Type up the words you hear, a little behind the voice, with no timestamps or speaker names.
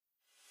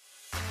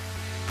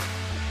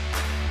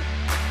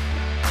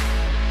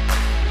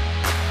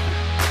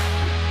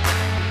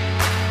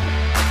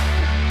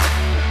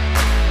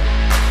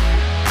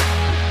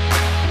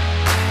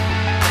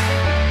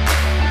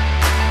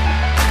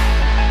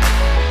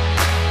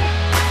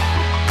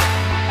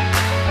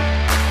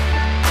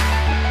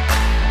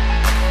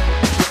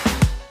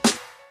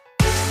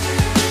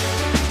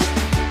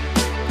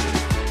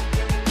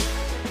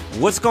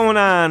What's going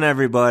on,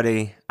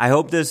 everybody? I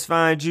hope this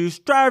finds you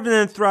striving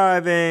and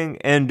thriving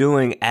and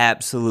doing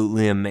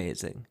absolutely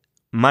amazing.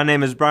 My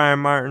name is Brian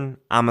Martin.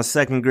 I'm a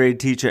second grade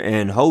teacher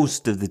and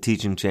host of the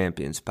Teaching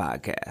Champions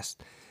podcast.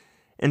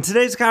 And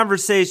today's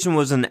conversation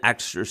was an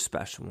extra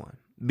special one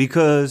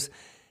because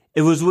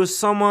it was with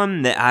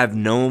someone that I've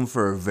known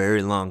for a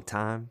very long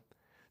time.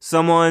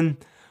 Someone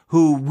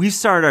who we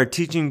started our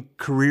teaching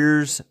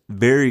careers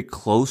very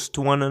close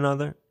to one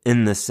another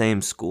in the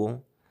same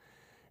school.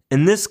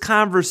 And this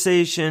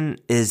conversation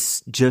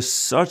is just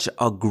such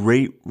a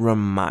great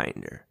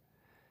reminder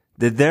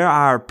that there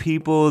are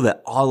people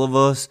that all of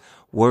us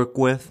work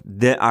with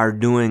that are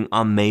doing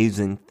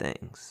amazing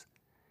things.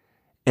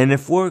 And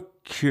if we're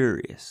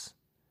curious,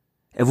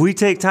 if we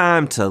take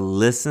time to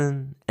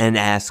listen and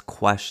ask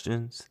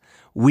questions,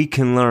 we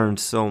can learn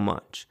so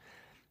much.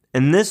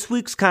 And this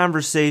week's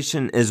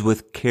conversation is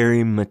with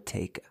Carrie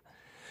Matejka.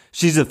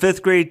 She's a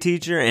fifth grade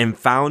teacher and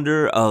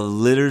founder of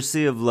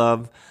Literacy of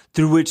Love,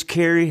 through which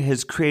Carrie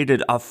has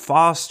created a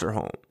foster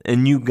home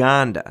in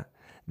Uganda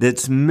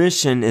that's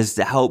mission is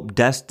to help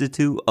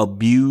destitute,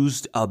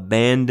 abused,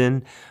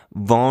 abandoned,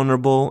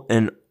 vulnerable,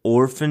 and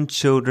orphan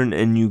children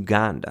in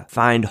Uganda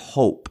find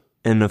hope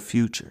in a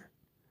future.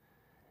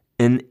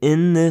 And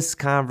in this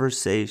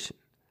conversation,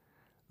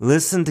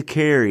 listen to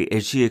Carrie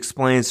as she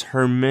explains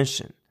her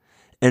mission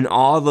and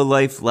all the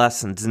life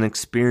lessons and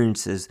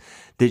experiences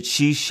that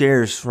she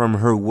shares from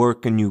her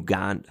work in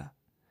Uganda.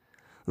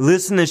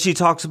 Listen as she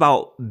talks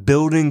about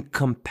building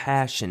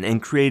compassion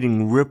and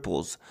creating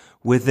ripples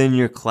within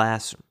your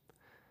classroom.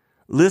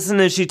 Listen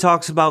as she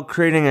talks about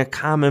creating a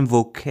common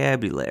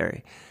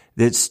vocabulary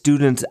that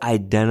students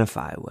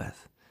identify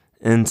with,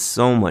 and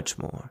so much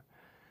more.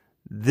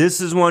 This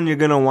is one you're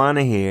going to want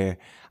to hear.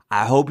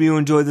 I hope you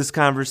enjoy this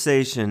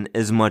conversation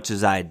as much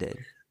as I did.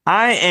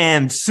 I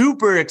am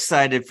super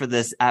excited for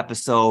this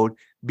episode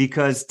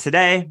because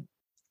today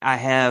I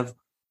have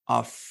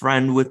a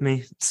friend with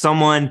me,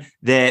 someone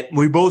that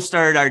we both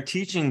started our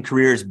teaching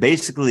careers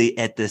basically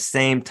at the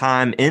same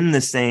time in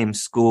the same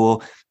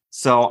school.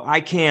 So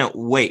I can't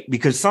wait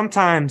because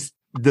sometimes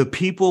the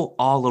people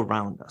all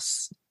around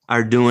us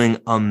are doing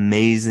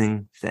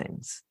amazing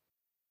things.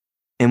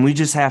 And we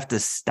just have to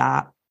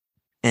stop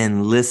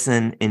and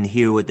listen and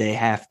hear what they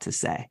have to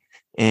say.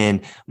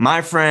 And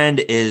my friend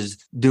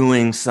is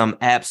doing some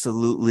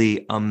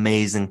absolutely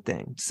amazing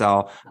things.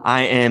 So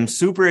I am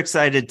super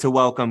excited to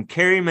welcome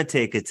Carrie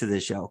Matejka to the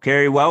show.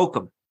 Carrie,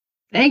 welcome.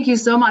 Thank you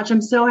so much.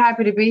 I'm so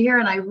happy to be here,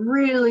 and I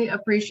really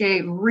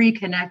appreciate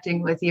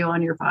reconnecting with you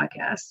on your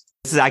podcast.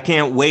 I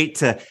can't wait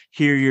to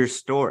hear your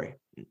story.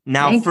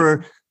 Now,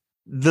 for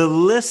the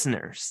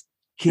listeners,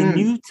 can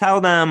you tell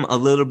them a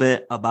little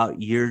bit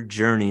about your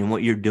journey and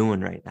what you're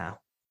doing right now?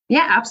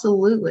 Yeah,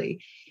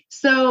 absolutely.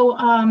 So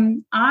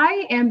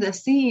I am the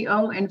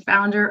CEO and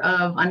founder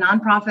of a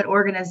nonprofit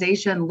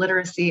organization,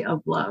 Literacy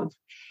of Love.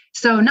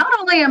 So not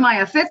only am I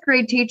a fifth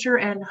grade teacher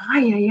and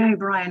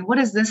Brian, what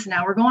is this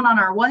now? We're going on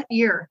our what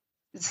year?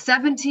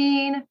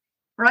 17,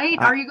 right?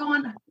 Are you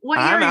going? What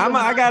year?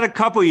 I got a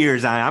couple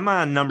years on. I'm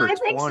on number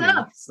 20. I think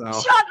so.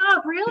 Shut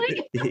up,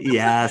 really?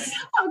 Yes.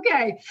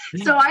 Okay.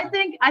 So I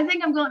think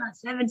I'm going on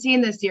 17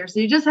 this year.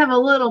 So you just have a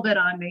little bit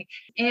on me.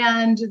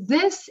 And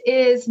this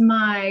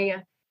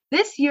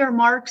year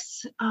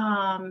marks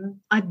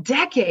a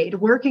decade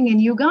working in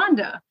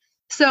Uganda.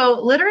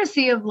 So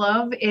Literacy of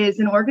Love is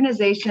an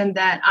organization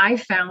that I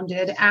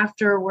founded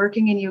after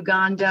working in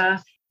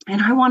Uganda,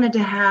 and I wanted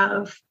to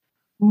have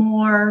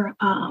more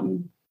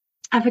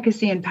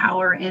efficacy and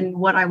power in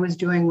what I was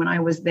doing when I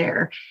was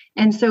there.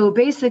 And so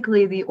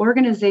basically the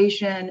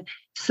organization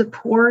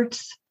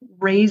supports,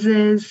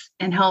 raises,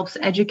 and helps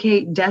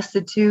educate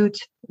destitute,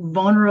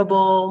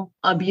 vulnerable,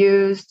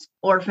 abused,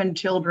 orphan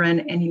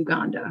children in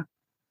Uganda.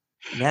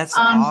 That's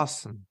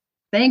awesome.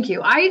 Thank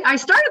you. I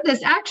started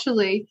this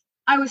actually.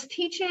 I was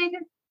teaching.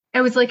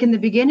 It was like in the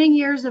beginning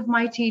years of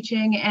my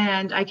teaching,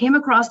 and I came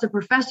across a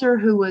professor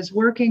who was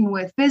working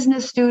with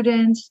business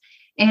students,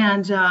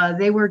 and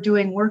they were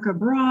doing work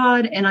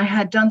abroad. And I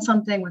had done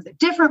something with a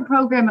different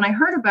program, and I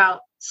heard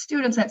about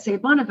students at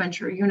St.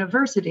 Bonaventure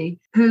University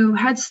who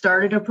had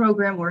started a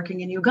program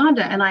working in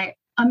Uganda, and I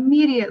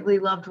immediately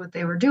loved what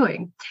they were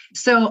doing.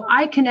 So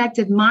I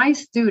connected my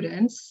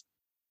students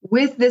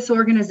with this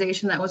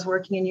organization that was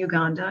working in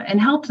Uganda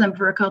and helped them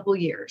for a couple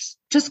years.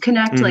 Just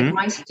connect like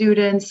my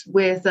students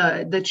with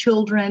the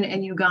children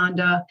in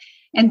Uganda.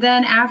 And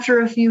then after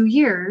a few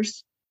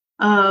years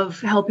of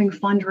helping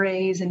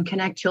fundraise and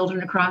connect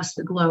children across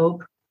the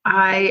globe,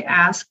 I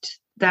asked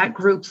that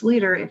group's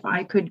leader if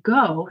I could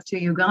go to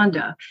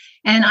Uganda.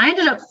 And I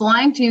ended up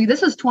flying to,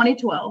 this was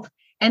 2012,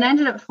 and I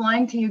ended up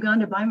flying to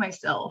Uganda by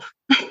myself.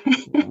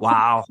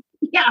 Wow.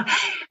 Yeah.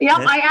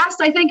 I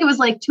asked, I think it was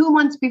like 2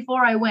 months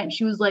before I went.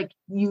 She was like,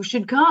 you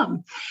should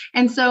come.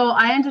 And so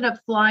I ended up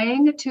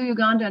flying to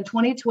Uganda in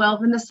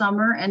 2012 in the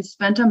summer and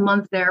spent a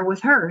month there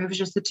with her. It was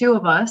just the two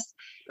of us.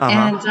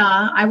 And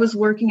I was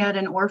working at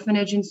an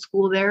orphanage in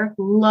school there,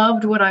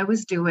 loved what I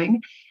was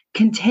doing,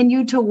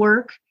 continued to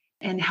work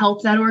and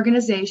help that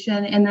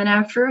organization. And then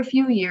after a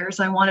few years,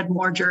 I wanted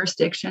more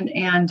jurisdiction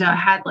and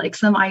had like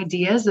some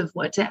ideas of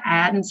what to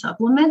add and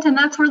supplement. And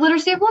that's where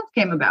Literacy of Love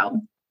came about.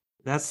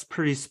 That's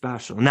pretty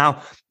special.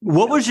 Now,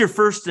 what was your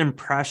first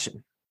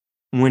impression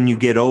when you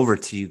get over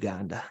to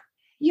Uganda?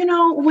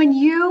 When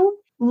you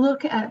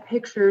look at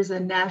pictures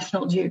in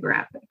National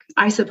Geographic,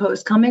 I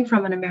suppose coming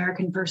from an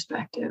American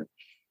perspective,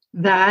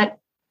 that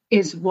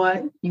is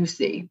what you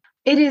see.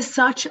 It is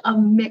such a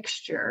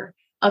mixture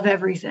of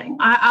everything.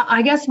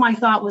 I guess my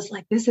thought was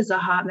like, this is a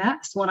hot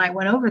mess when I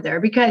went over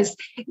there, because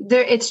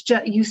it's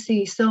just, you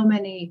see so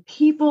many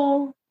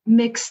people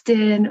mixed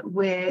in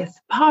with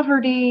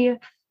poverty,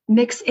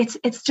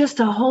 it's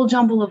just a whole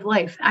jumble of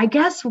life. I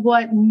guess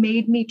what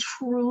made me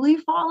truly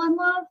fall in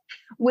love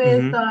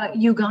with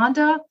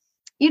Uganda,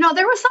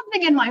 there was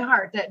something in my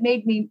heart that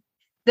made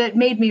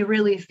me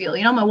really feel,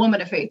 I'm a woman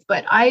of faith,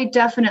 but I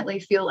definitely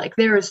feel like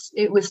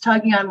it was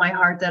tugging on my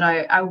heart that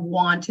I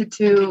wanted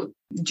to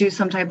do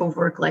some type of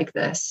work like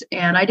this.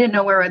 And I didn't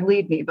know where it would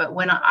lead me, but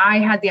when I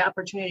had the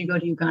opportunity to go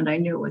to Uganda, I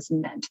knew it was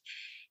meant.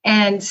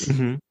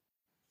 And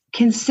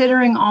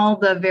considering all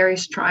the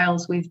various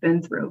trials we've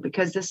been through,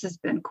 because this has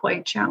been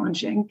quite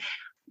challenging,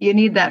 you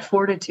need that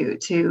fortitude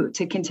to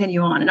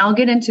continue on. And I'll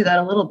get into that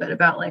a little bit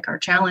about like our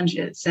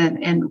challenges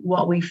and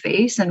what we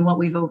face and what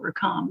we've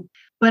overcome.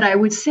 But I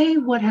would say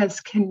what has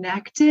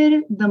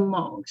connected the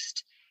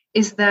most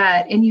is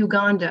that in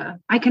Uganda,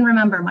 I can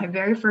remember my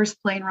very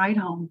first plane ride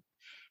home.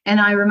 And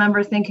I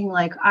remember thinking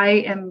like, I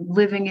am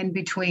living in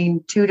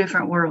between two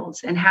different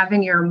worlds, and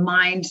having your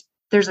mind,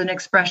 there's an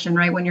expression,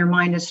 right? When your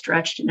mind is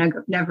stretched, it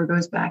never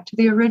goes back to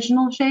the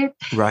original shape.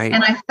 Right.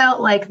 And I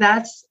felt like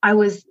I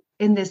was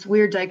in this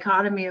weird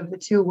dichotomy of the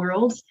two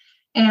worlds.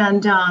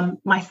 And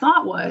my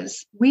thought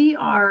was, we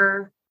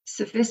are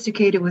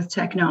sophisticated with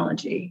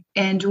technology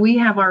and we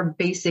have our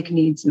basic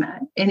needs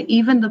met. And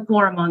even the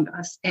poor among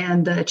us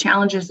and the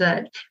challenges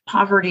that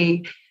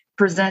poverty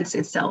presents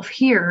itself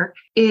here,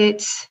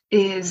 it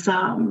is,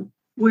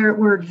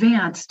 we're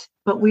advanced,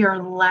 but we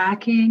are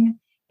lacking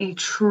a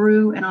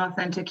true and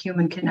authentic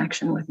human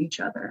connection with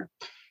each other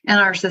and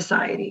our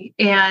society.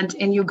 And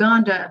in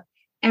Uganda,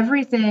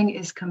 everything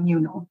is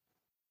communal.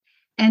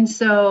 And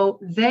so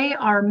they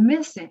are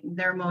missing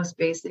their most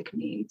basic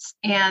needs.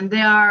 And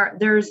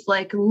there's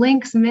like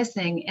links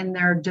missing in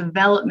their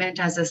development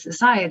as a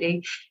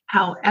society.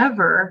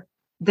 However,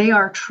 they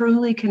are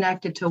truly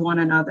connected to one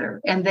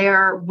another and they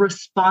are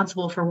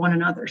responsible for one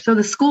another. So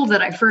the school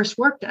that I first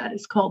worked at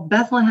is called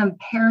Bethlehem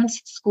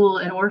Parents School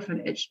and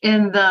Orphanage.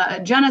 And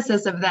the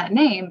genesis of that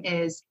name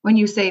is, when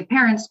you say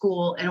parent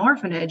school and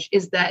orphanage,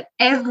 is that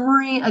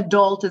every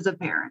adult is a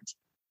parent.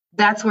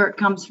 That's where it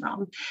comes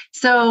from.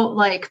 So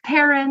like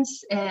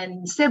parents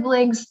and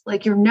siblings,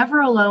 like you're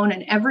never alone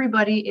and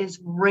everybody is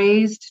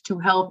raised to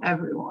help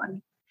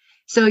everyone.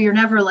 So you're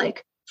never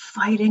like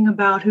fighting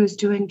about who's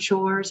doing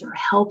chores or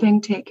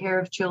helping take care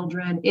of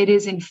children. It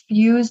is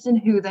infused in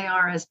who they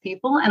are as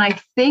people. And I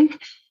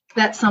think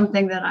that's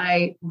something that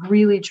I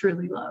really,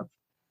 truly love.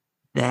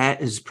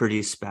 That is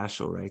pretty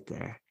special right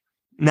there.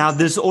 Now,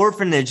 this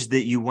orphanage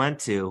that you went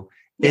to,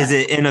 Yes. Is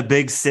it in a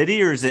big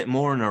city or is it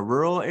more in a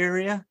rural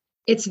area?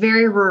 It's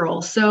very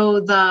rural. So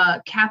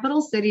the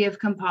capital city of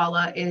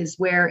Kampala is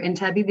where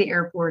Entebbe, the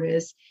airport,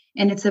 is.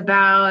 And it's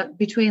about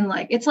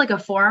it's like a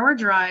 4-hour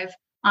drive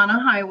on a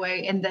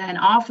highway. And then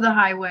off the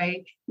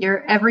highway,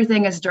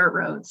 everything is dirt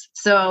roads.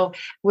 So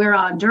we're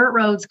on dirt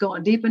roads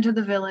going deep into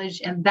the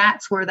village. And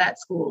that's where that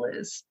school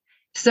is.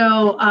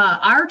 So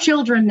our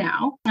children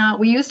now,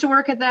 we used to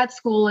work at that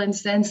school. And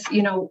since,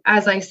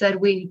 as I said,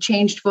 we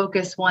changed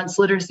focus once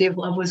Literacy of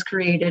Love was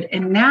created.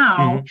 And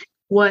now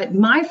what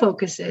my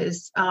focus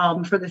is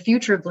for the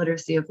future of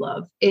Literacy of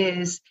Love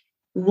is,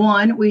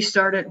 one, we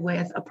started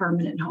with a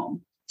permanent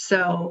home.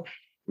 So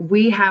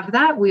we have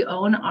that. We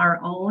own our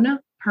own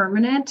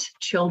permanent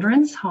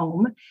children's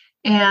home.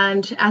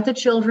 And at the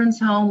children's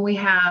home, we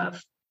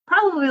have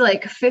probably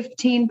like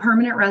 15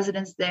 permanent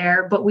residents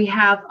there, but we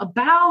have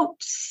about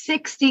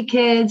 60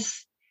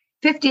 kids,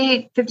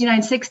 58,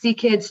 59, 60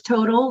 kids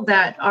total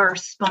that are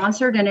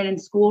sponsored and in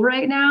school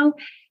right now.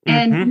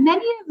 And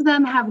many of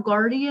them have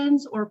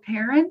guardians or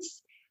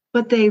parents,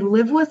 but they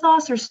live with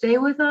us or stay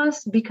with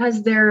us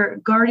because their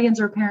guardians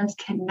or parents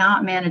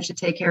cannot manage to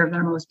take care of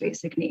their most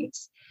basic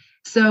needs.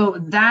 So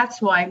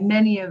that's why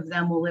many of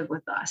them will live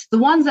with us. The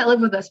ones that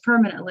live with us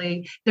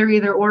permanently, they're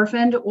either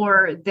orphaned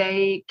or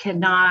they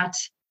cannot,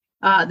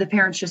 the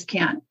parents just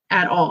can't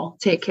at all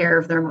take care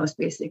of their most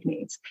basic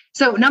needs.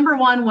 So number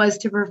one was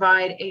to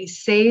provide a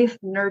safe,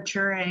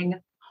 nurturing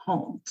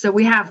home. So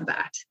we have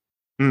that.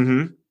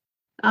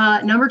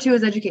 Number two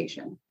is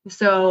education.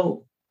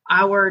 So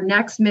our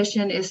next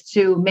mission is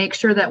to make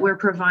sure that we're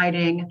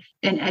providing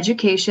an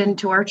education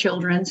to our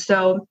children.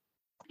 So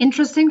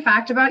interesting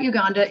fact about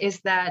Uganda is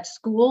that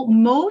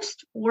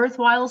most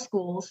worthwhile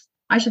schools,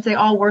 I should say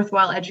all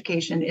worthwhile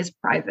education, is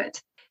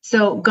private.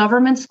 So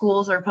government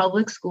schools or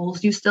public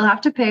schools, you still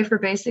have to pay for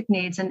basic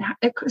needs. And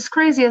as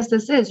crazy as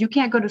this is, you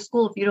can't go to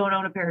school if you don't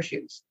own a pair of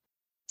shoes.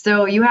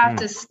 So you have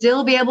to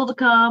still be able to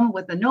come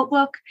with a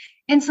notebook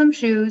and some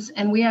shoes.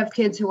 And we have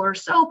kids who are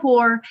so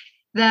poor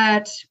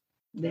that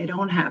they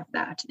don't have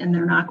that and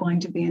they're not going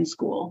to be in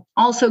school.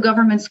 Also,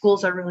 government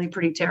schools are really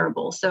pretty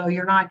terrible. So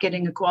you're not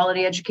getting a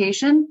quality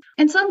education.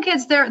 And some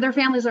kids, their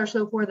families are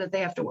so poor that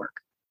they have to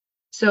work.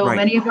 So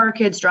many of our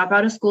kids drop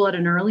out of school at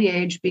an early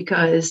age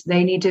because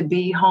they need to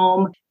be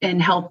home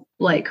and help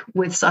like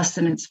with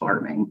sustenance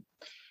farming.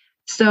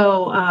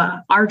 So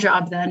our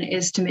job then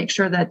is to make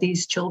sure that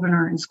these children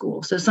are in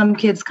school. So some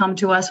kids come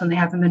to us when they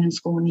haven't been in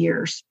school in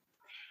years.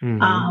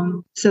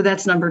 So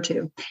that's number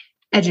 2,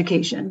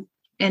 education.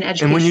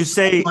 And when you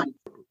say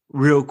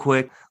real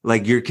quick,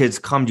 like your kids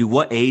come to you,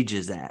 what age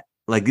is that?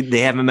 Like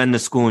they haven't been to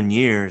school in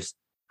years.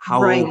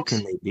 How old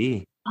can they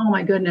be? Oh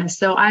my goodness.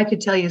 So I could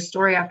tell you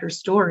story after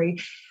story,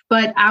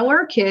 but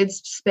our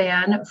kids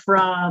span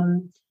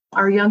from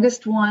our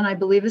youngest one, I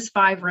believe, is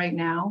 5 right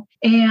now.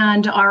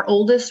 And our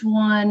oldest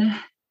one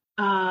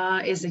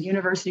is a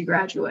university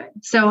graduate.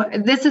 So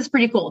this is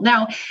pretty cool.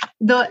 Now,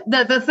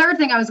 the third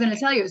thing I was going to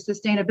tell you is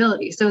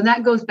sustainability. So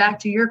that goes back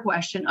to your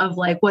question of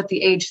like what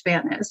the age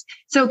span is.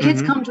 So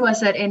kids come to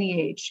us at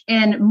any age,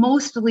 and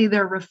mostly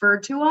they're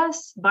referred to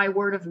us by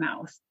word of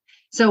mouth.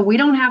 So we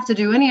don't have to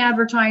do any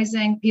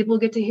advertising. People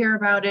get to hear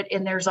about it,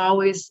 and there's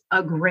always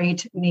a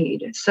great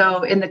need.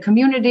 So in the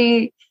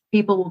community,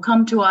 people will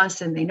come to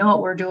us and they know what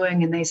we're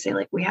doing, and they say,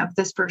 like, we have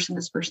this person,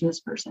 this person, this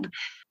person.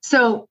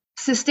 So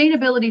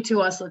sustainability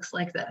to us looks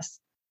like this.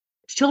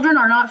 Children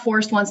are not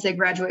forced once they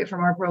graduate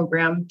from our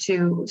program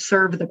to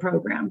serve the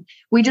program.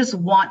 We just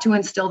want to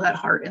instill that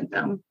heart in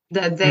them,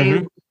 that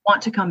they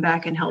want to come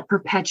back and help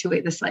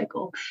perpetuate the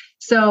cycle.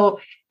 So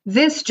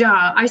this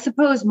job, I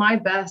suppose my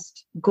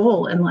best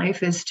goal in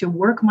life is to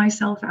work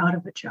myself out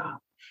of a job,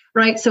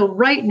 right? So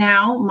right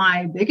now,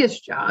 my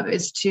biggest job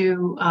is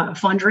to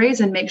fundraise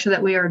and make sure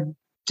that we are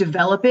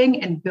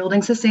developing and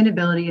building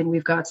sustainability, and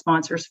we've got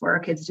sponsors for our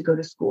kids to go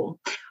to school.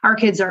 Our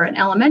kids are in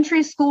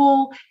elementary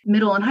school,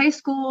 middle and high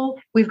school.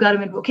 We've got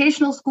them in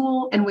vocational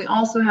school, and we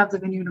also have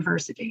them in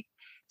university.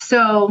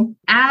 So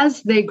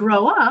as they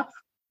grow up,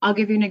 I'll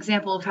give you an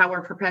example of how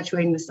we're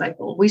perpetuating the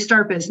cycle. We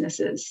start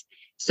businesses.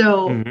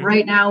 So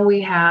right now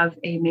we have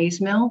a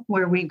maize mill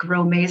where we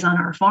grow maize on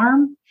our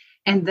farm,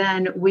 and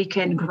then we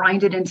can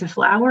grind it into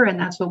flour, and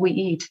that's what we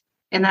eat.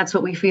 And that's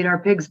what we feed our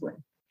pigs with.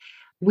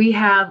 We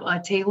have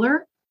a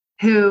tailor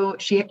who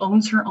she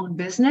owns her own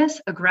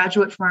business, a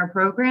graduate from our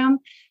program.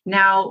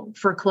 Now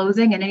for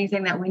clothing and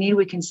anything that we need,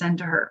 we can send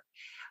to her.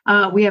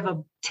 We have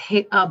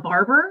a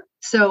barber.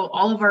 So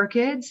all of our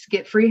kids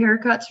get free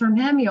haircuts from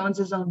him. He owns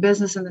his own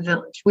business in the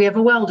village. We have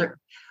a welder.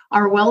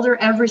 Our welder,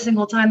 every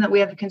single time that we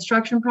have a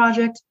construction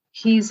project,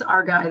 he's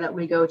our guy that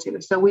we go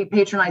to. So we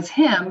patronize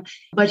him,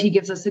 but he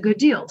gives us a good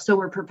deal. So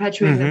we're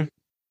perpetuating it.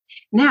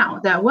 Now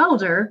that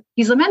welder,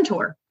 he's a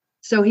mentor.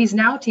 So he's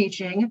now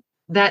teaching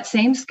that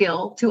same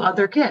skill to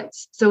other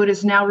kids. So it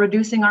is now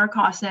reducing our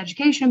cost in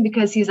education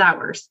because he's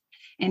ours.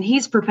 And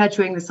he's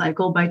perpetuating the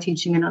cycle by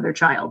teaching another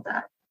child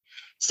that.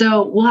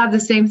 So we'll have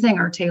the same thing.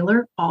 Our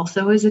tailor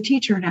also is a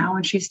teacher now,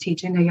 and she's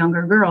teaching a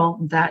younger girl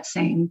that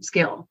same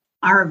skill.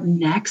 Our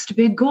next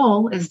big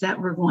goal is that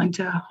we're going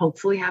to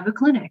hopefully have a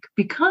clinic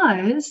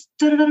because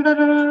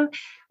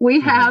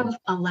we have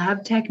a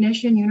lab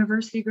technician,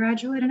 university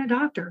graduate, and a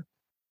doctor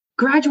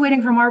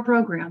graduating from our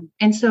program.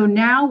 And so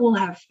now we'll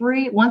have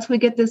once we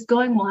get this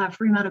going, we'll have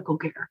free medical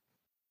care.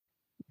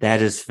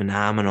 That is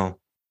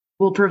phenomenal.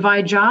 We'll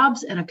provide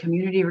jobs and a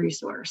community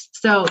resource.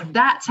 So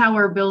that's how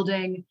we're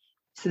building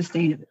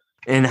sustainability.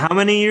 And how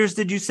many years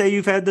did you say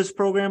you've had this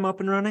program up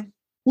and running?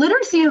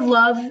 Literacy of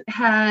Love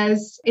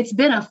it's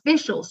been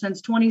official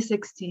since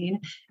 2016.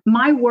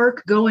 My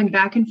work going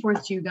back and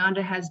forth to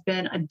Uganda has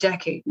been a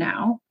decade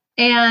now.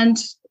 And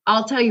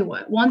I'll tell you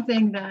what, one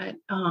thing that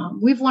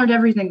we've learned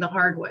everything the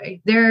hard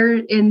way. They're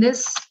in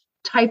this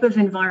type of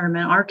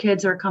environment. Our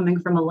kids are coming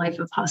from a life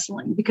of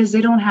hustling because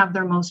they don't have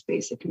their most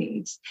basic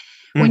needs.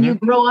 When you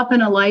grow up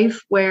in a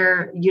life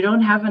where you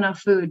don't have enough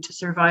food to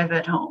survive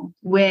at home,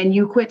 when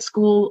you quit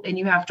school and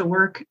you have to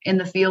work in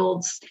the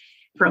fields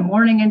from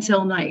morning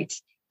until night,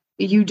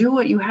 you do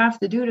what you have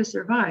to do to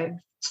survive.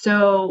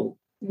 So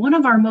one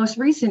of our most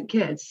recent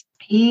kids,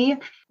 he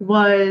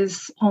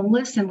was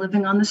homeless and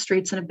living on the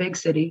streets in a big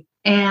city.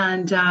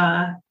 And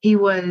he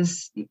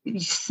was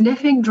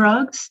sniffing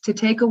drugs to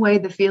take away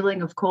the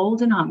feeling of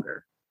cold and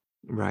hunger.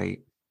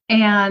 Right.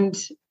 And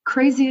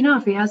crazy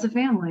enough, he has a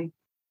family.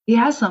 He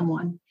has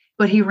someone,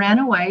 but he ran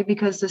away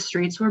because the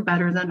streets were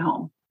better than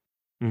home.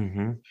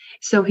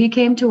 So he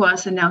came to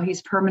us, and now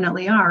he's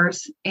permanently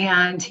ours,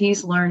 and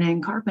he's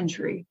learning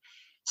carpentry.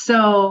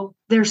 So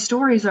their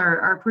stories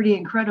are pretty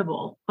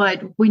incredible.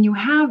 But when you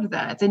have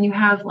that, then you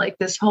have like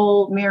this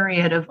whole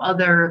myriad of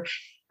other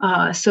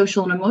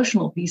social and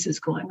emotional pieces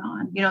going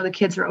on. You know, the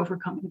kids are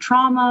overcoming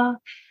trauma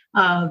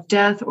of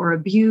death or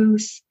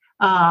abuse,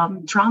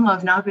 trauma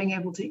of not being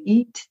able to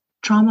eat,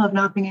 trauma of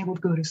not being able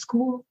to go to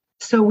school.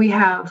 So we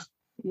have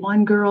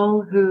one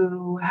girl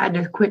who had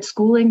to quit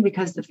schooling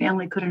because the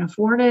family couldn't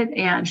afford it.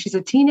 And she's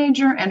a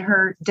teenager, and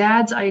her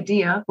dad's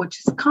idea, which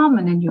is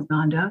common in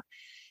Uganda,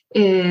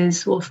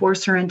 will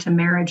force her into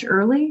marriage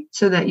early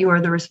so that you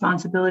are the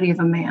responsibility of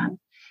a man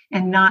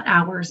and not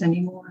ours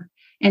anymore.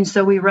 And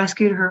so we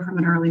rescued her from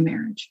an early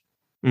marriage.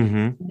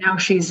 Mm-hmm. Now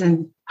she's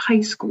in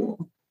high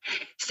school.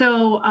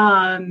 So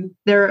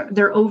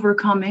they're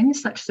overcoming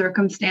such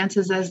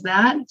circumstances as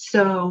that.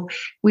 So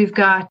we've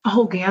got a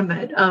whole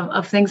gambit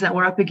of things that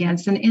we're up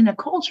against. And in a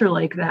culture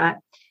like that,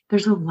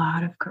 there's a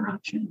lot of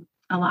corruption.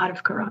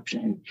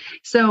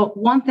 So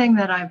one thing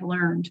that I've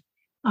learned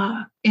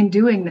in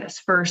doing this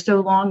for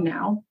so long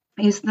now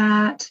is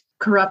that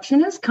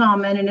corruption is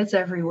common and it's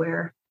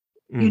everywhere.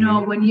 Mm-hmm. You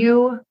know, when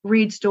you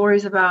read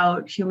stories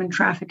about human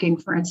trafficking,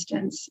 for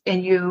instance,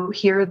 and you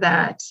hear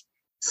that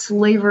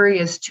slavery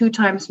is 2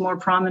 times more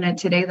prominent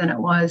today than it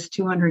was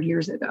 200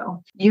 years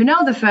ago. You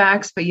know the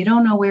facts, but you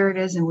don't know where it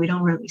is, and we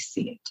don't really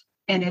see it.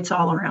 And it's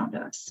all around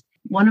us.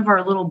 One of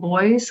our little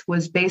boys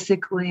was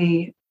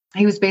basically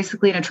in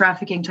a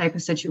trafficking type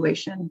of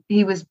situation.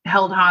 He was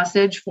held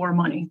hostage for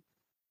money.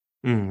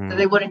 Mm-hmm. So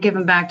they wouldn't give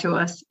him back to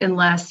us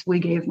unless we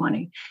gave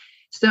money.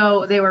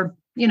 So they were,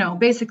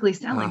 basically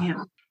selling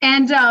him.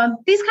 And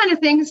these kind of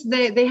things,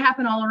 they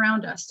happen all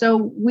around us. So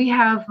we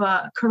have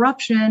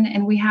corruption,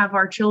 and we have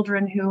our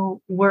children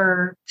who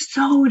were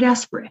so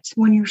desperate.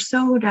 When you're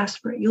so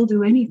desperate, you'll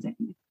do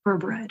anything for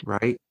bread.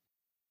 Right.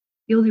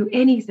 You'll do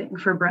anything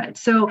for bread.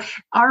 So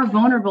our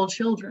vulnerable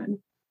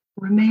children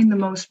remain the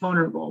most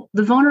vulnerable.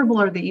 The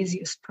vulnerable are the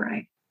easiest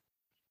prey.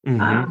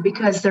 Mm-hmm.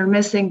 Because they're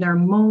missing their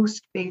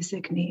most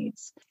basic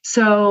needs.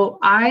 So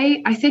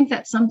I think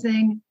that's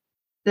something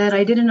that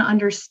I didn't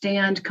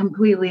understand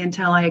completely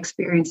until I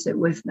experienced it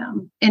with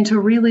them. And to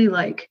really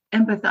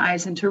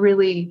empathize and to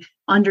really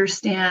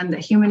understand the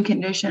human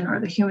condition or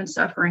the human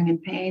suffering and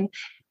pain,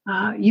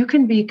 you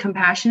can be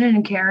compassionate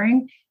and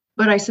caring.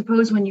 But I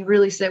suppose when you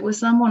really sit with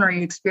someone or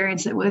you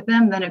experience it with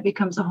them, then it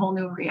becomes a whole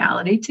new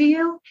reality to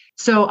you.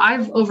 So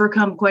I've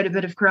overcome quite a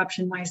bit of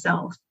corruption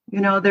myself.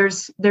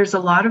 There's a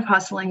lot of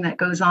hustling that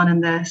goes on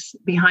in this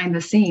behind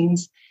the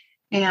scenes,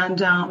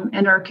 and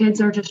our kids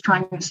are just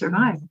trying to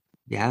survive.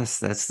 Yes,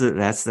 that's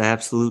the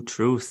absolute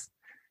truth.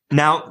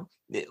 Now,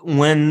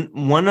 when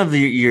one of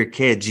your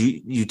kids,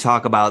 you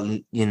talk about,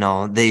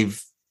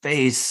 they've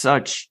faced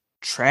such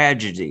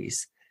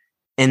tragedies,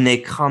 and they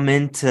come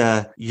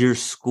into your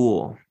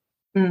school.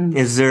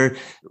 Mm.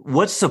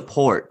 What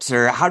supports,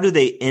 or how do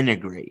they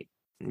integrate?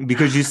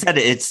 Because you said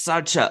it's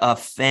such a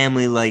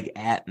family-like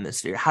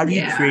atmosphere. How do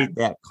you create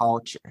that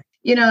culture?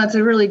 That's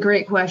a really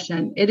great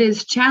question. It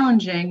is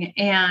challenging,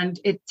 and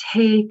it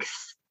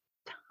takes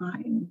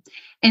time.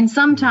 And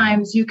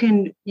sometimes you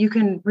can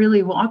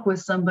really walk with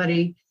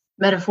somebody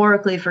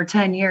metaphorically for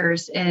 10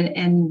 years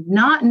and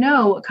not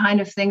know what kind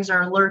of things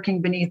are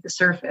lurking beneath the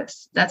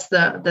surface. That's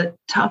the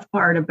tough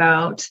part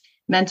about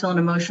mental and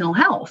emotional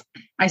health,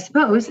 I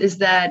suppose, is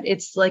that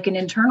it's like an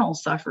internal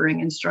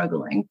suffering and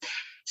struggling.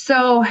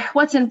 So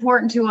what's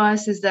important to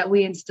us is that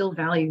we instill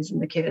values in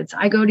the kids.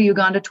 I go to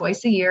Uganda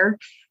twice a year.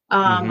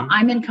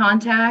 I'm in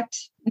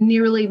contact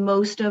nearly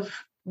most of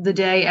the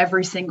day,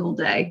 every single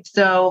day.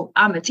 So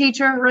I'm a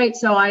teacher, right?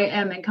 So I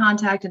am in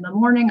contact in the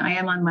morning. I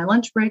am on my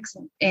lunch breaks,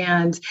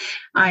 and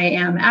I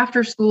am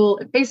after school,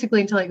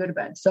 basically until I go to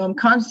bed. So I'm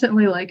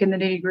constantly in the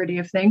nitty gritty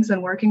of things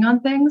and working on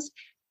things.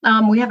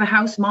 We have a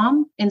house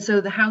mom. And so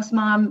the house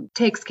mom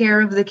takes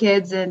care of the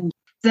kids. And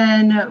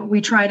then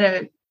we try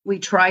to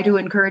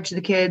encourage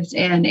the kids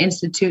and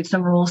institute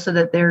some rules so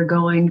that they're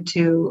going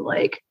to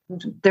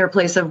their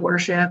place of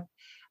worship.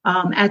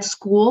 At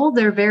school,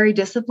 they're very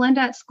disciplined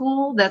at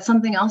school. That's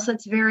something else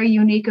that's very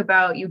unique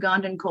about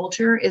Ugandan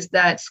culture, is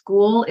that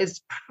school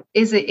is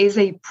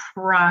a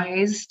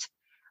prized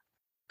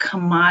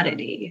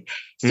commodity.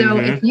 So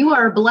if you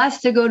are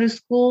blessed to go to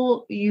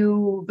school,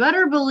 you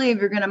better believe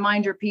you're going to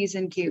mind your P's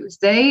and Q's.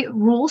 They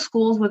rule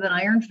schools with an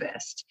iron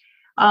fist.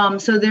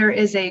 So there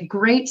is a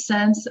great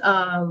sense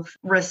of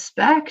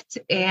respect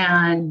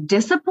and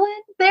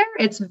discipline there.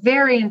 It's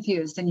very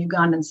infused in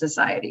Ugandan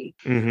society.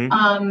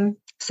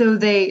 So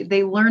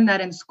they learn that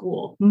in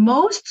school.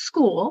 Most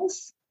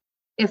schools,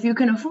 if you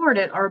can afford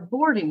it, are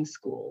boarding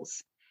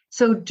schools.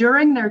 So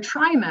during their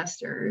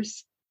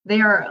trimesters,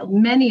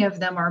 many of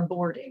them are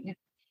boarding.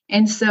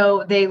 And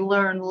so they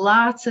learn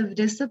lots of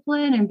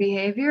discipline and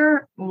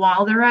behavior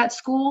while they're at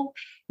school.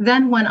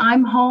 Then when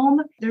I'm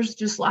home, there's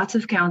just lots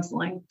of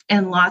counseling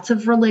and lots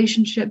of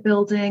relationship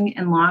building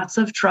and lots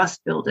of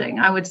trust building.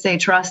 I would say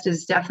trust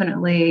is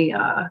definitely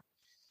a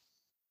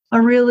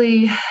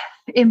really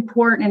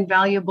important and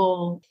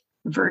valuable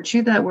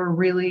virtue that we're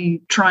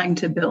really trying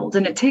to build.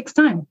 And it takes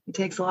time. It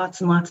takes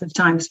lots and lots of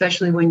time,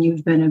 especially when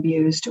you've been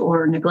abused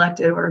or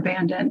neglected or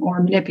abandoned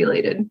or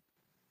manipulated.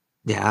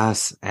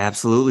 Yes,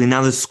 absolutely.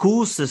 Now the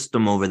school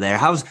system over there,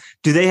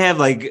 do they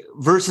have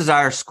versus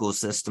our school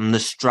system, the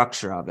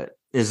structure of it?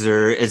 Is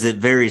it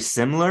very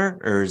similar,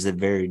 or is it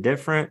very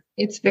different?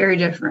 It's very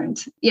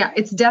different. Yeah,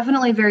 it's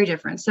definitely very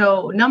different.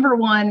 So number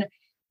one,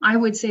 I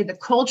would say the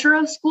culture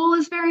of school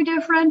is very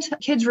different.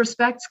 Kids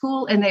respect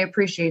school and they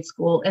appreciate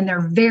school, and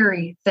they're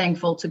very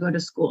thankful to go to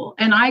school.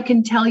 And I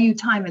can tell you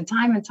time and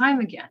time and time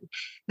again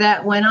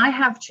that when I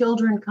have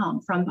children come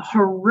from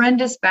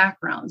horrendous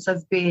backgrounds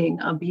of being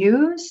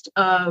abused,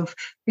 of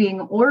being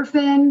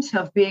orphaned,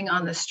 of being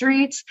on the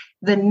streets,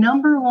 the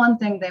number one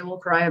thing they will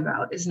cry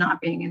about is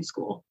not being in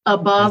school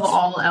above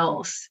all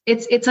else.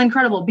 It's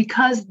incredible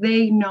because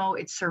they know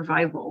it's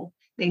survival.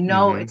 They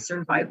know it's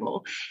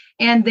survival,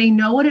 and they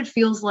know what it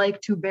feels like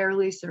to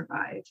barely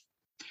survive.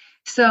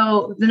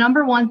 So the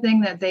number one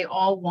thing that they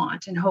all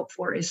want and hope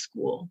for is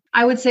school.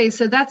 I would say,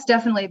 so that's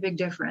definitely a big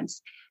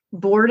difference.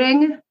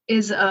 Boarding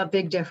is a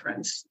big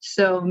difference.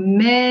 So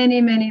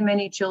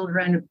many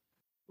children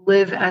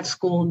live at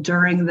school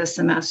during the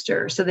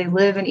semester. So they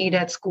live and eat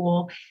at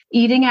school.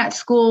 Eating at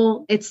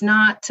school, it's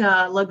not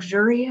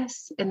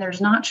luxurious and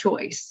there's not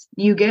choice.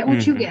 You get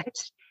what you get.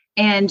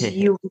 And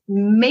you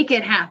make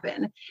it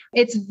happen.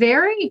 It's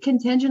very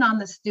contingent on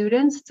the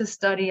students to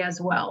study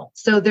as well.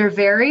 So they're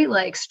very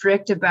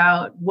strict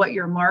about what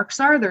your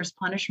marks are. There's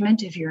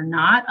punishment if you're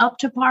not up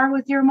to par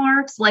with your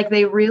marks.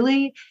 They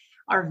really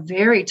are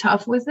very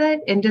tough with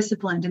it and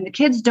disciplined. And the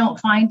kids don't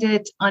find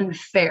it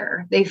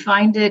unfair. They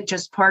find it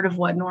just part of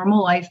what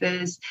normal life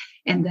is,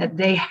 and that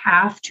they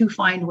have to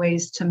find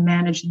ways to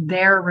manage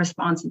their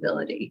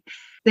responsibility.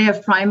 They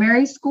have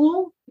primary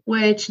school,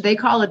 which they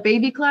call it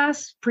baby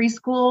class,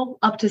 preschool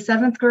up to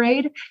 7th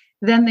grade.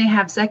 Then they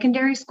have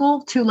secondary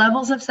school, 2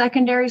 levels of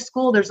secondary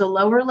school. There's a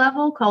lower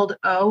level called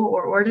O,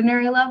 or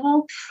ordinary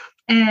level,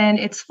 and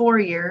it's 4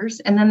 years.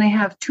 And then they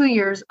have 2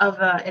 years of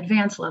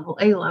advanced level,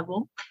 A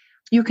level.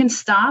 You can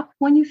stop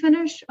when you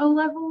finish O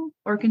level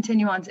or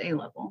continue on to A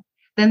level.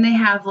 Then they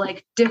have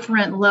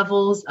different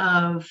levels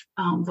of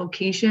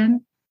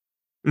vocation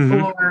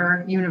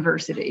or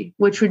university,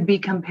 which would be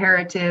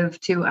comparative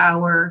to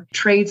our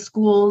trade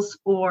schools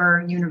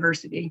or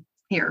university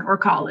here or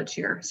college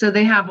here. So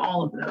they have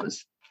all of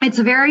those. It's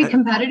very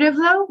competitive,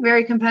 though,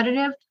 very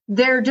competitive.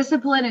 Their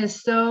discipline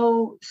is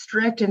so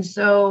strict and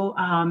so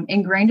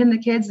ingrained in the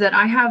kids that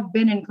I have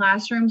been in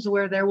classrooms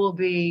where there will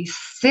be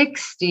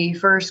 60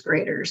 first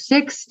graders,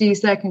 60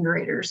 second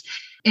graders.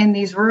 In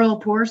these rural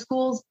poor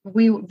schools,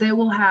 they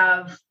will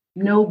have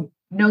no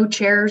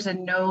chairs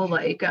and no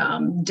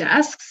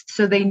desks.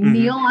 So they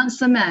kneel on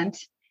cement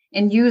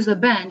and use a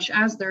bench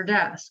as their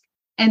desk.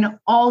 And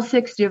all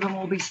 60 of them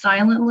will be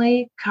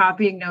silently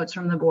copying notes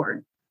from the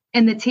board.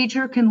 And the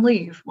teacher can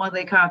leave while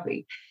they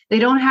copy. They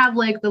don't have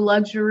the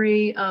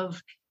luxury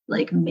of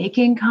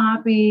making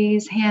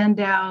copies,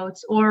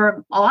 handouts,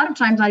 or a lot of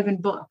times not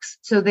even books.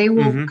 So they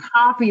will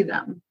copy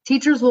them.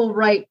 Teachers will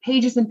write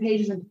pages and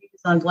pages and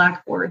pages on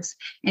blackboards,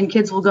 and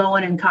kids will go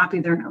in and copy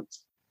their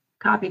notes.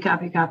 Copy.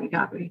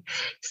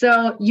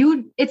 So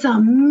it's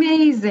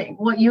amazing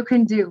what you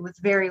can do with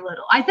very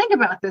little. I think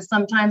about this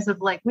sometimes of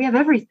we have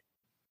everything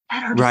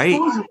at our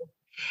disposal,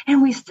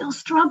 and we still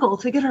struggle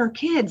to get our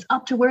kids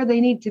up to where they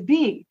need to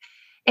be.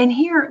 And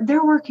here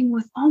they're working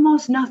with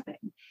almost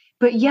nothing,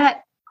 but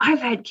yet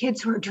I've had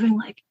kids who are doing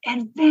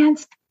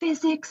advanced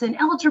physics and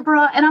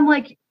algebra. And I'm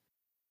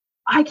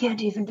I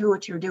can't even do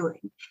what you're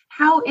doing.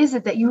 How is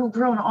it that you have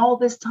grown all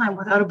this time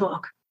without a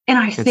book? And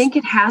I think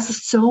it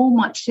has so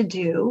much to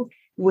do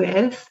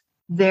with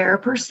their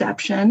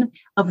perception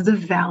of the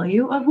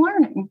value of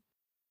learning.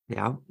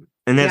 Yeah.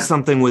 And that's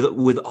something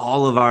with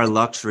all of our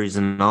luxuries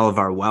and all of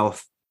our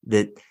wealth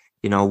that,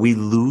 we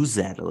lose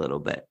that a little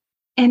bit.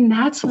 And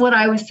that's what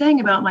I was saying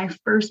about my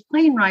first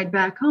plane ride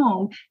back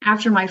home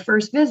after my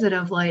first visit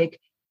of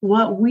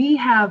what we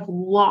have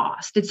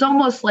lost. It's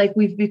almost like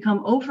we've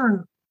become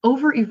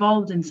over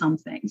evolved in some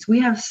things. We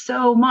have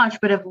so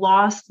much, but have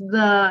lost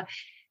the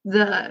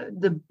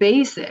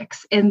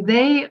basics, and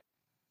they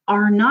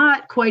are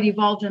not quite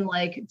evolved in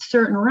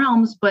certain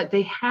realms, but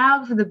they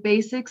have the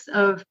basics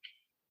of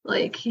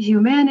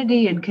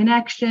humanity and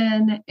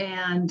connection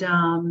and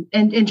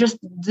just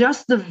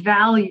the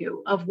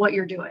value of what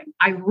you're doing.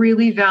 I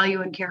really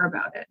value and care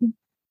about it.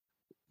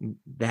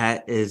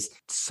 That is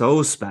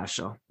so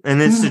special.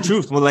 And it's the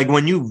truth. Well,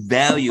 when you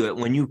value it,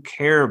 when you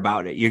care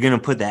about it, you're going to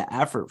put that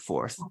effort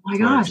forth. Oh my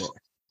gosh.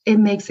 It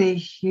makes a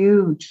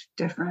huge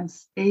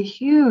difference.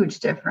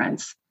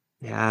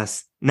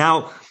 Yes.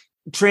 Now,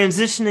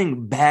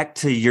 transitioning back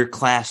to your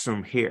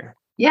classroom here.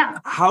 Yeah.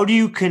 How do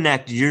you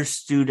connect your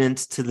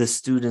students to the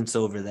students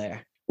over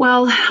there?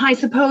 Well, I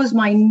suppose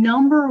my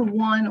number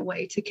one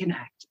way to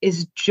connect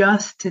is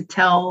just to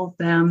tell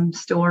them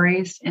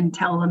stories and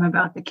tell them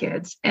about the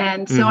kids.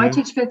 And so I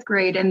teach 5th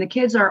grade, and the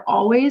kids are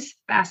always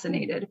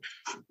fascinated.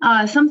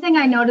 Something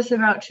I notice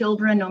about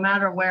children, no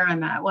matter where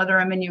I'm at, whether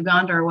I'm in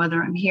Uganda or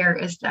whether I'm here,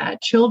 is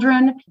that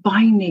children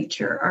by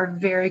nature are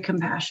very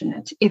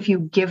compassionate if you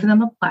give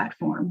them a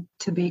platform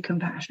to be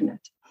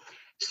compassionate.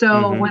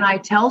 So when I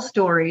tell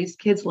stories,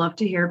 kids love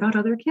to hear about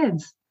other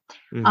kids.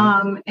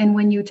 And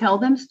when you tell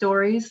them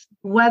stories,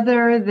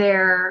 whether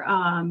they're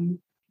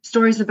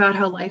stories about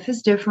how life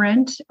is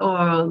different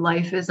or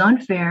life is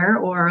unfair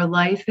or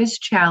life is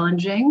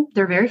challenging,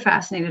 they're very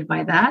fascinated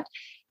by that.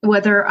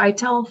 whether I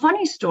tell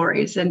funny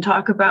stories and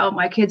talk about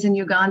my kids in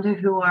Uganda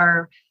who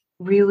are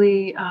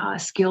really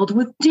skilled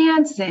with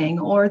dancing,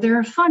 or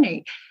they're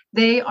funny.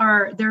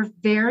 They're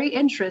very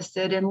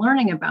interested in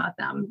learning about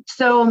them.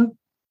 So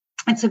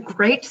it's a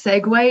great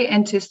segue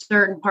into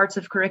certain parts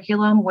of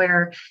curriculum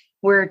where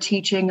we're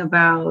teaching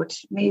about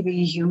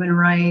maybe human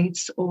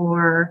rights,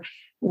 or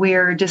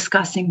we're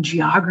discussing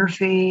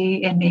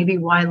geography and maybe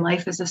why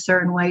life is a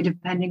certain way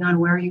depending on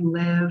where you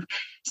live.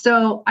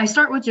 So I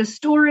start with just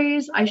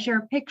stories, I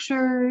share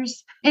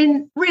pictures,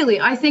 and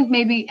really, I think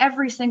maybe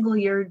every single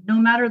year, no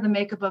matter the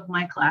makeup of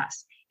my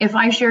class, if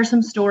I share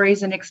some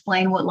stories and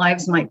explain what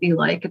lives might be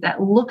like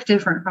that look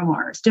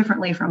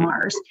differently from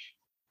ours,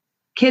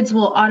 kids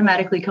will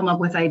automatically come up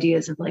with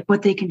ideas of like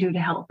what they can do to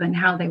help and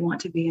how they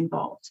want to be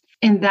involved.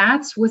 And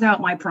that's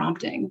without my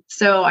prompting.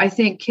 So I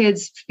think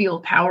kids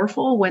feel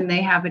powerful when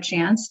they have a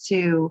chance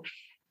to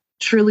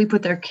truly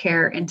put their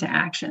care into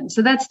action.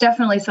 So that's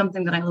definitely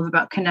something that I love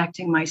about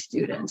connecting my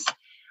students.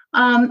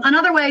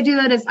 Another way I do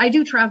that is I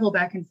do travel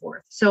back and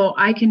forth. So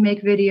I can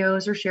make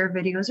videos or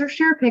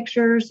share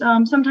pictures.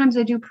 Sometimes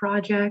I do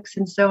projects.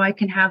 And so I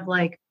can have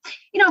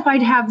if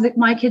I'd have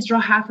my kids draw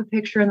half a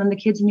picture and then the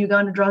kids in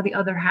Uganda draw the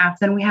other half,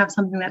 then we have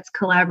something that's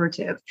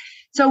collaborative.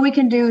 So we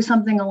can do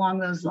something along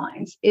those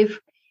lines. If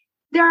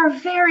there are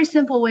very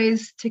simple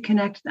ways to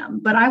connect them,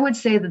 but I would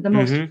say that the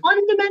most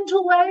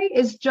fundamental way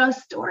is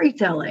just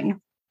storytelling.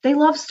 They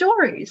love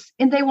stories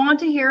and they want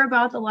to hear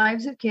about the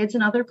lives of kids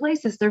in other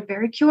places. They're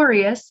very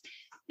curious,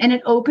 and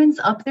it opens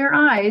up their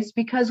eyes,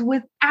 because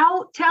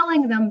without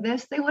telling them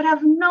this, they would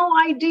have no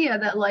idea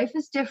that life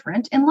is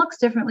different and looks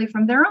differently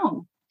from their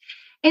own.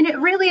 And it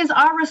really is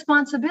our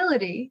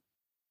responsibility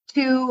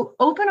to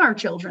open our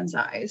children's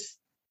eyes.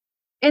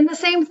 And the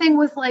same thing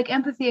with like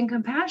empathy and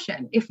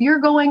compassion. If you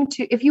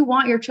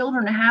want your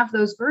children to have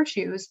those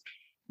virtues,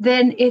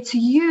 then it's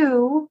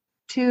you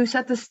to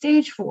set the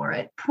stage for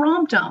it,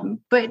 prompt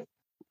them. But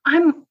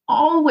I'm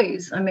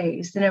always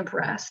amazed and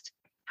impressed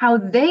how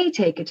they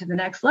take it to the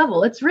next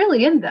level. It's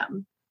really in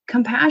them.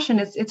 Compassion,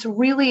 it's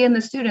really in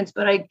the students,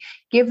 but I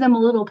give them a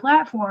little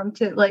platform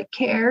to like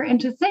care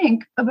and to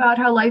think about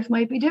how life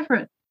might be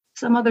different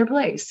some other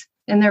place.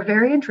 And they're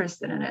very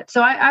interested in it.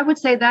 So I would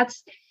say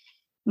that's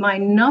my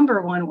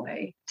number one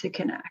way to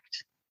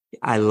connect.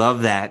 I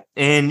love that.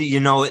 And,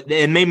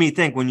 it made me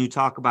think when you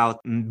talk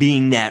about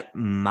being that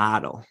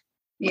model.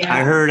 Yeah.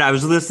 I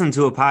was listening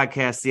to a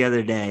podcast the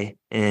other day,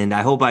 and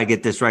I hope I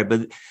get this right,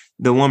 but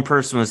the one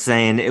person was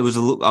saying, it was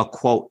a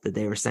quote that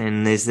they were saying,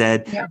 and they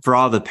said, for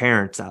all the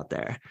parents out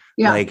there,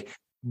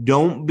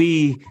 don't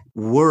be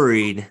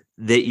worried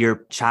that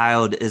your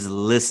child is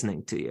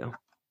listening to you.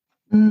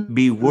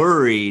 Be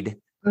worried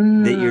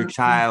that your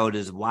child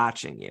is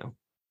watching you.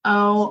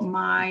 Oh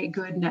my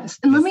goodness.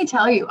 And let me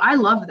tell you, I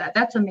love that.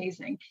 That's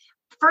amazing.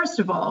 First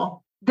of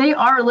all, they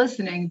are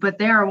listening, but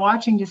they are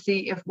watching to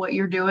see if what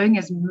you're doing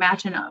is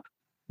matching up.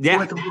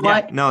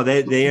 No,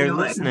 they are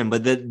listening,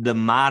 but the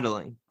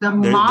modeling.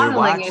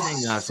 They're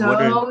is us.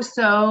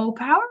 So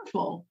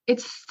powerful.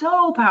 It's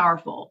so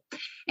powerful.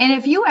 And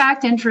if you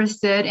act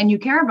interested and you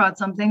care about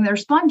something, they're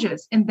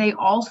sponges, and they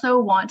also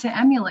want to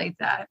emulate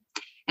that.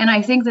 And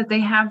I think that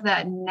they have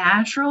that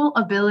natural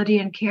ability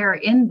and care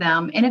in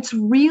them. And it's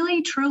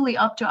really, truly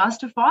up to us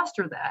to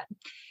foster that.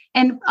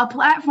 And a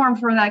platform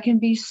for that can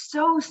be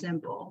so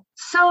simple,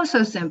 so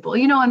simple.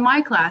 In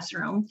my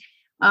classroom,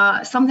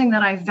 something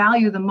that I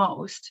value the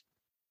most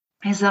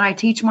is that I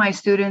teach my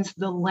students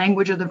the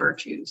language of the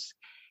virtues.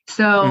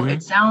 So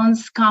it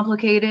sounds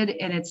complicated,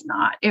 and it's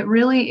not. It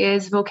really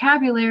is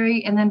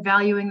vocabulary, and then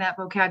valuing that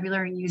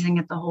vocabulary and using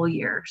it the whole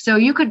year. So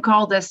you could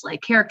call this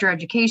like character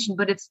education,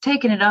 but it's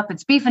beefing it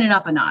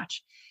up a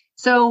notch.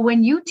 So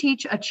when you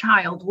teach a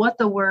child what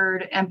the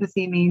word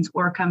empathy means,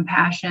 or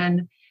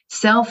compassion,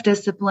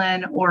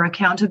 self-discipline, or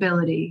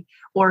accountability,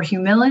 or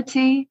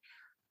humility,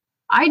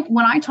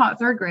 when I taught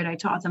third grade, I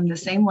taught them the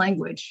same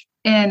language.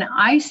 And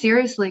I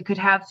seriously could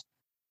have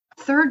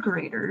third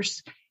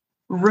graders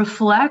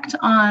reflect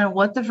on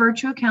what the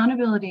virtue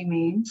accountability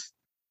means,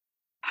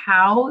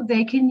 how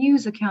they can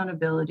use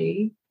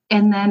accountability,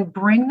 and then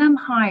bring them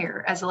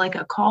higher as like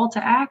a call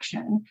to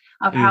action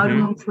of how to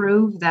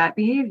improve that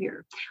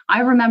behavior. I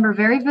remember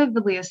very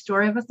vividly a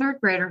story of a third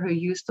grader who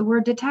used the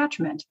word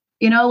detachment.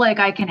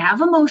 I can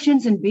have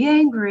emotions and be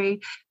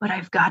angry, but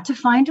I've got to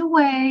find a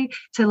way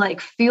to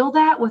like feel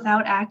that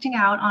without acting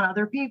out on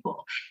other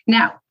people.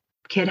 Now,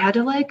 kid had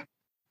to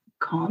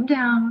calm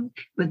down.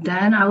 But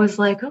then I was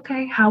like,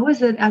 okay, how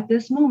is it at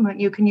this moment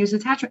you can use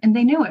attachment? And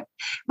they knew it.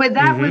 But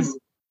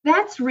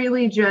that's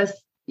really just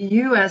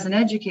you as an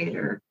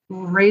educator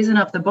raising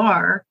up the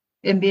bar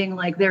and being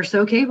like, they're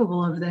so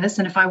capable of this.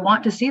 And if I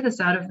want to see this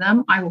out of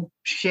them, I will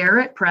share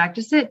it,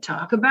 practice it,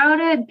 talk about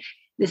it.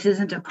 This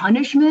isn't a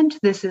punishment.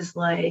 This is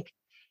like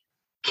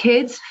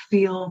kids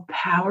feel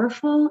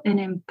powerful and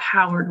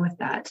empowered with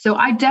that. So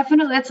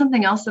that's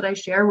something else that I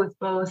share with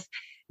both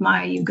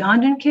my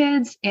Ugandan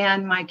kids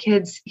and my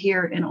kids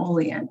here in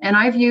Olean. And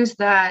I've used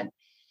that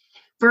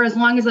for as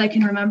long as I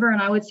can remember.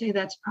 And I would say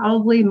that's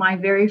probably my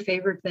very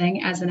favorite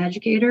thing as an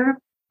educator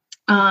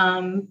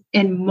and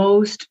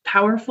most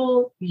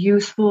powerful,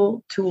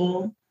 useful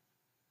tool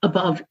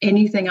above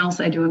anything else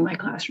I do in my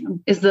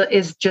classroom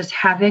is just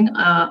having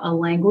a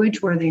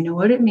language where they know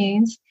what it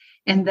means.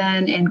 And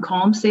then in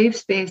calm, safe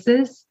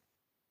spaces,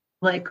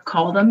 like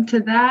call them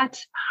to that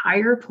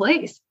higher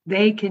place.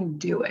 They can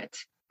do it.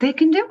 They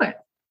can do it.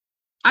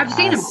 I've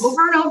seen them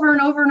over and over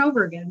and over and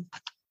over again.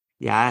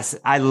 Yes,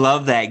 I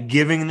love that.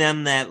 Giving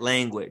them that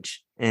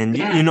language. And,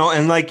 Yes.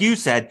 and like you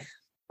said,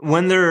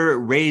 when they're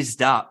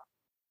raised up,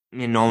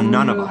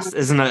 none of us,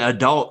 as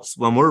adults,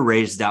 when we're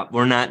raised up,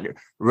 we're not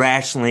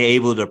rationally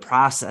able to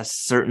process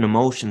certain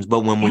emotions.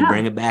 But when we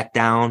bring it back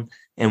down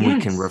and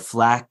we can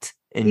reflect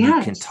and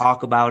you can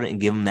talk about it and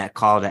give them that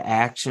call to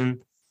action.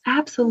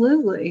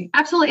 Absolutely.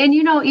 Absolutely. And,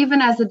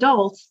 even as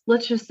adults,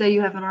 let's just say you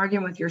have an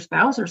argument with your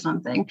spouse or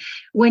something,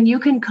 when you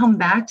can come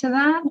back to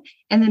that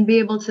and then be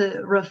able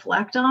to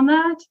reflect on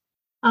that,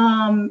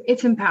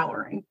 it's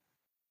empowering.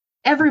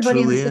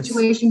 Everybody in the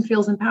situation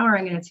feels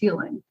empowering, and it's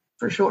healing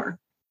for sure.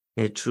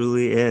 It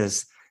truly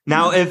is.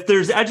 Now, if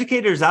there's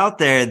educators out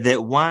there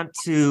that want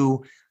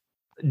to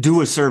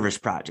do a service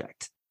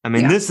project,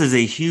 this is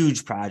a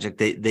huge project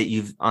that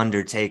you've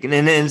undertaken,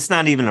 and it's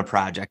not even a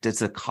project.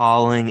 It's a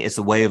calling. It's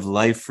a way of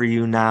life for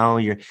you now.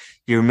 You're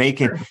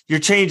you're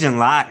changing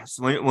lives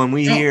when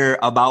we hear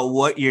about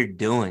what you're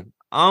doing.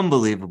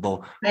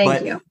 Unbelievable.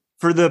 Thank you.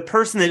 For the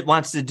person that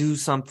wants to do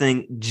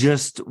something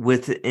just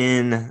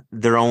within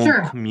their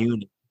own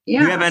community, do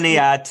you have any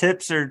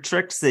tips or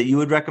tricks that you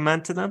would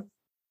recommend to them?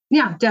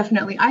 Yeah,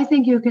 definitely. I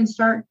think you can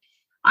start.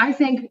 I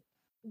think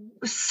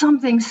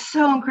something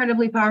so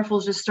incredibly powerful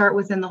is just start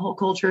within the whole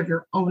culture of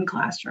your own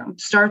classroom.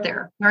 Start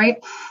there,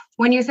 right?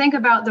 When you think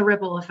about the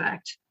ripple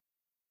effect,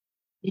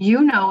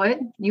 you know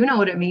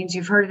what it means.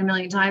 You've heard it a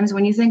million times.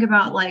 When you think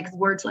about like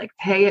words like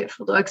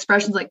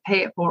expressions like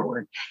pay it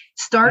forward,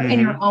 start in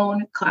your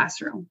own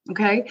classroom.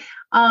 Okay.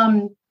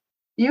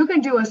 You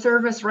can do a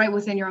service right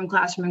within your own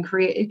classroom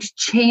and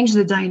change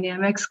the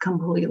dynamics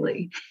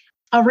completely.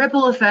 A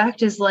ripple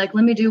effect is like,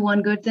 let me do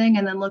one good thing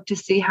and then look to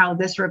see how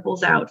this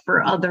ripples out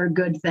for other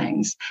good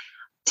things.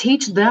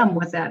 Teach them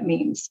what that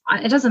means.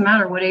 It doesn't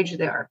matter what age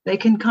they are. They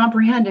can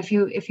comprehend if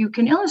you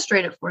can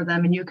illustrate it for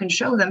them and you can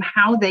show them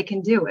how they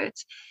can do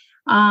it.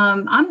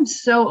 I'm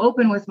so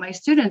open with my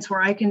students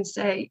where I can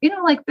say,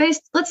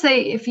 let's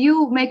say if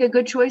you make a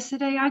good choice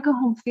today, I go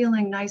home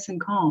feeling nice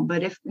and calm.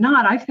 But if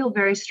not, I feel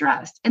very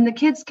stressed. And the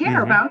kids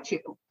care about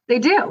you. They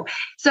do.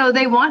 So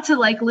they want to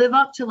live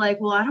up to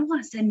well, I don't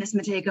want to send Miss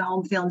Matejka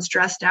home feeling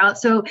stressed out.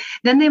 So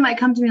then they might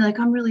come to me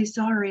I'm really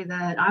sorry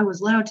that I was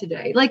loud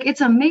today.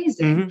 It's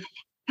amazing.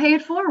 Pay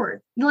it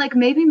forward.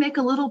 Maybe make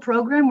a little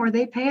program where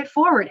they pay it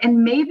forward.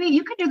 And maybe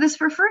you could do this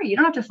for free. You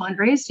don't have to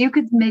fundraise. You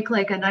could make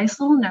a nice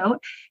little note.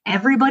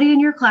 Everybody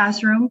in your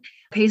classroom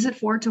pays it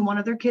forward to one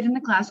other kid in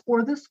the class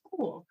or the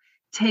school.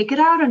 Take it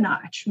out a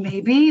notch.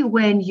 Maybe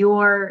when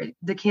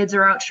the kids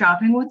are out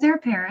shopping with their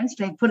parents,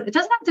 it doesn't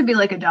have to be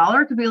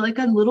 $1. It could be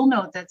a little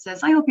note that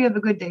says, I hope you have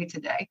a good day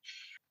today.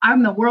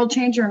 I'm the world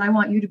changer and I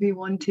want you to be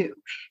one too.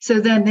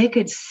 So then they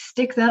could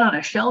stick that on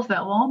a shelf at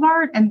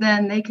Walmart and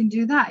then they can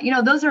do that.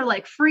 Those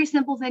are free,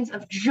 simple things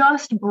of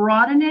just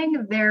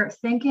broadening their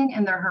thinking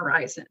and their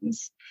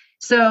horizons.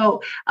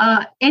 So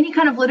any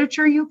kind of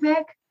literature you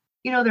pick,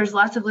 there's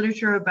lots of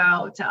literature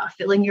about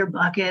filling your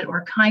bucket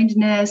or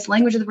kindness,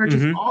 language of the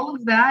virtues. All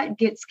of that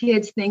gets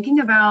kids thinking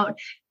about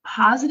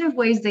positive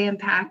ways they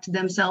impact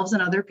themselves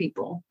and other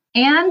people.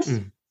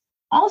 And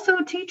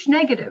also teach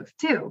negative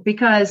too,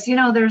 because,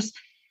 there's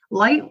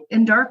light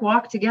and dark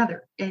walk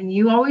together and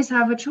you always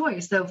have a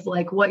choice of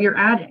what you're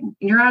adding,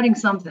 and you're adding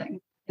something.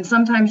 And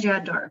sometimes you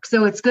add dark.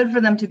 So it's good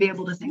for them to be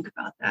able to think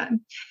about that.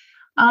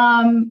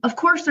 Of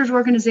course, there's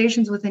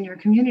organizations within your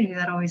community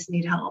that always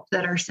need help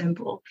that are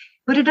simple,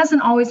 but it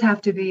doesn't always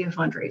have to be a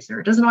fundraiser.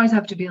 It doesn't always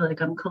have to be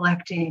I'm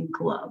collecting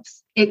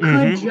gloves. It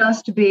could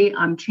just be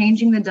I'm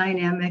changing the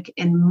dynamic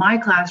in my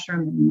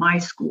classroom, in my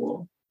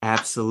school.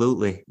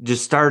 Absolutely.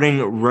 Just starting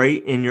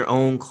right in your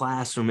own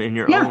classroom, in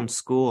your own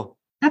school.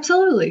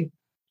 Absolutely.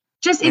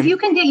 If you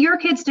can get your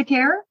kids to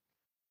care,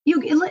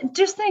 think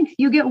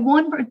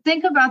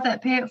about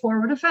that pay it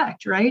forward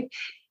effect, right?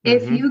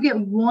 If you get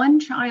one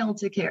child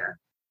to care,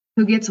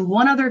 who gets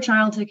one other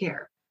child to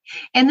care.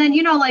 And then,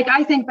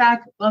 I think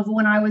back of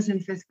when I was in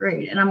 5th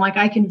grade and I'm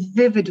I can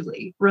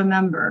vividly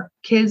remember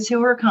kids who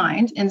were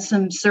kind and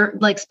some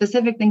certain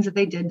specific things that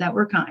they did that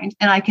were kind.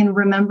 And I can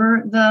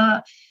remember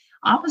the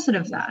opposite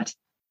of that.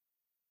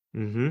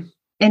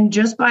 And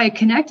just by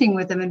connecting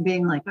with them and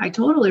being I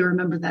totally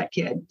remember that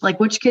kid.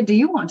 Which kid do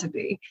you want to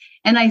be?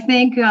 And I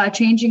think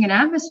changing an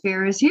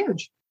atmosphere is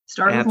huge.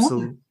 Start with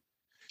one.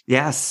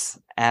 Yes,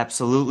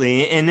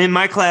 absolutely. And in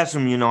my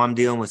classroom, I'm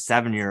dealing with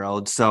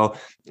 7-year-olds. So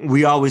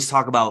we always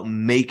talk about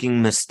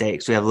making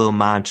mistakes. We have a little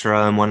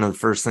mantra. And one of the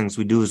first things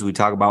we do is we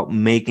talk about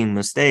making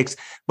mistakes.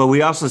 But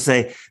we also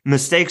say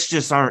mistakes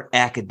just aren't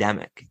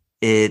academic.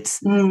 It's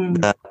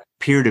the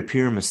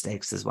peer-to-peer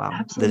mistakes as well.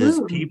 Absolutely. That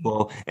is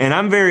people. And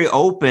I'm very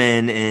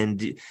open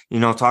and,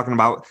 talking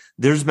about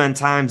there's been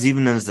times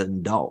even as an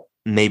adult,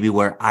 maybe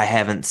where I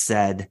haven't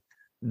said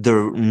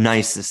the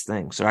nicest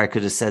things, or I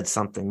could have said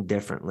something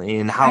differently,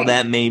 and how Right.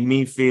 that made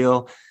me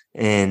feel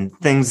and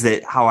things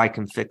that how I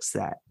can fix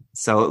that.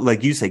 So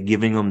like you said,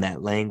 giving them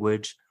that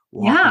language,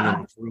 walking Yeah.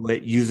 them through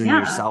it, using Yeah.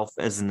 yourself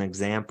as an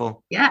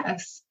example.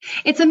 Yes.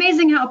 It's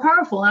amazing how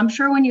powerful. I'm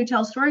sure when you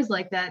tell stories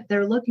like that,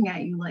 they're looking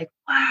at you like,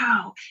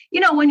 wow.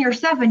 When you're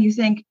 7, you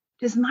think,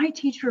 does my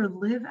teacher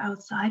live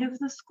outside of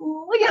the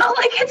school? Like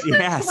it's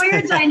Yes. this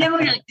weird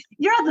dynamic. Like,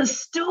 you're at the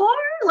store?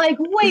 Like,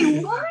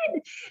 wait, what?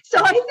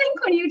 So I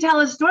think when you tell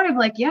a story of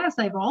like, yes,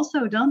 I've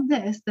also done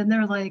this, then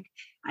they're like,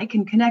 I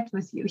can connect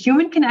with you.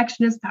 Human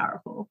connection is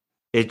powerful.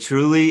 It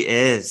truly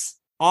is.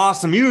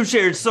 Awesome. You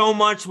shared so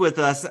much with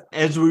us.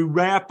 As we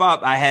wrap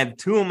up, I have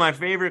 2 of my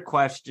favorite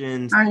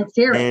questions. All right, let's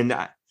hear it. And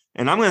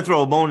I'm going to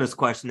throw a bonus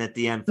question at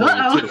the end for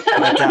you too.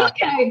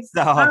 Okay.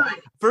 So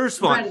right.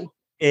 First one Ready.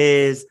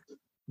 is,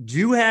 do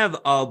you have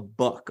a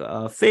book,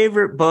 a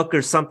favorite book,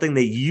 or something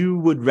that you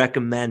would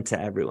recommend to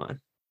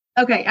everyone?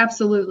 Okay,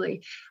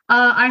 absolutely.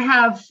 I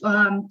have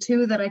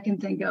 2 that I can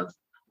think of.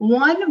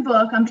 One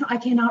book, I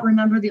cannot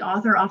remember the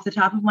author off the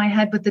top of my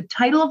head, but the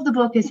title of the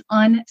book is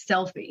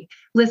Unselfie.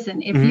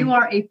 Listen, if you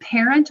are a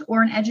parent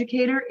or an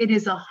educator, it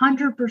is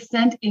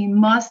 100% a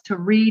must to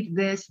read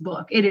this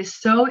book. It is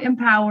so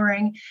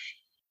empowering.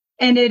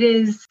 And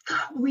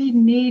we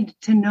need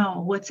to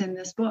know what's in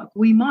this book.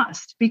 We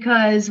must,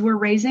 because we're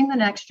raising the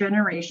next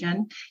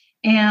generation.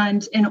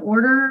 And in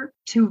order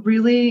to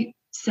really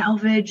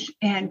salvage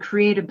and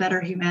create a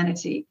better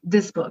humanity,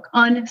 this book,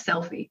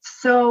 Unselfie,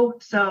 so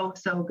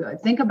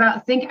good. Think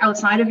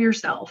outside of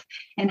yourself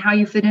and how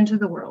you fit into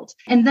the world.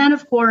 And then,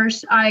 of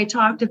course, I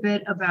talked a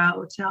bit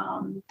about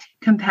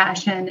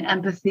compassion,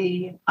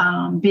 empathy,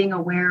 being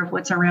aware of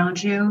what's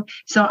around you.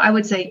 So I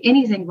would say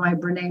anything by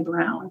Brené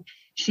Brown.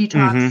 She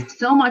talks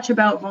so much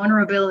about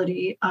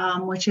vulnerability,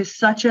 which is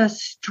such a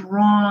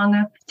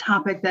strong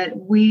topic that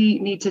we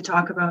need to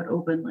talk about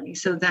openly,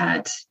 so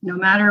that no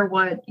matter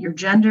what your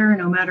gender,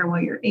 no matter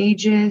what your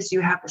age is,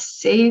 you have a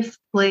safe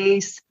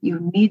place.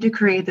 You need to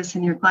create this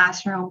in your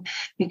classroom,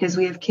 because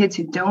we have kids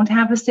who don't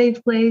have a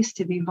safe place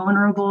to be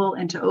vulnerable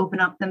and to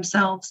open up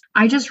themselves.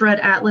 I just read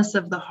Atlas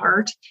of the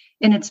Heart,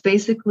 and it's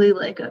basically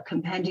like a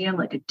compendium,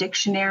 like a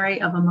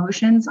dictionary of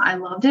emotions. I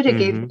loved it. It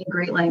gave me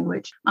great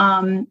language.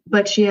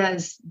 But she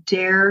has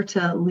Dare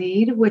to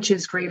Lead, which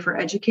is great for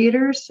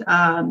educators.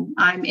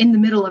 I'm in the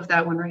middle of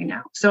that one right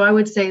now. So I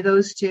would say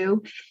those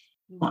 2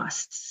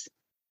 musts.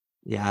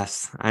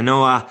 Yes. I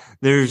know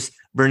there's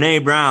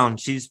Brené Brown.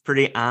 She's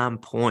pretty on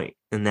point,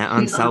 and that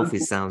Unselfie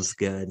sounds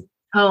good.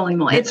 Holy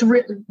moly. It's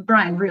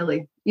Brian,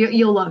 really,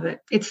 you'll love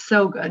it. It's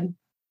so good.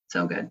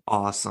 So good.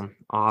 Awesome.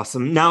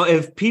 Now,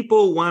 if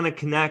people want to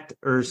connect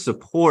or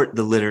support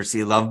the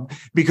Literacy Love,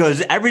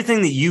 because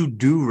everything that you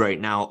do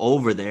right now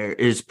over there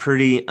is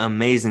pretty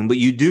amazing, but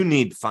you do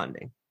need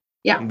funding.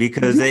 Yeah.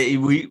 Because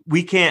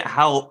we can't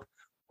help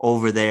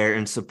over there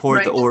and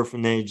support the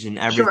orphanage and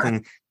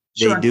everything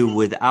they do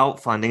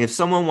without funding. If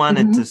someone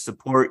wanted to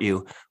support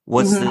you,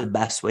 what's the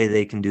best way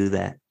they can do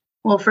that?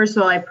 Well, first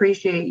of all, I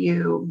appreciate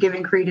you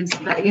giving credence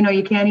to that.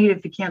 You can't eat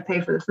if you can't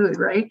pay for the food,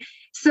 right?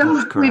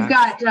 So we've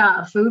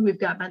got food, we've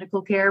got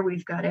medical care,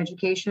 we've got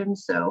education.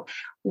 So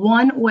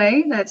one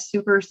way that's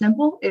super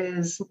simple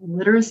is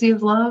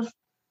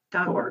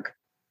literacyoflove.org.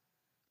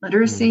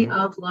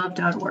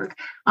 literacyoflove.org.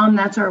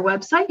 That's our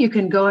website. You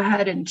can go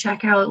ahead and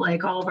check out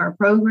like all of our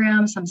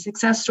programs, some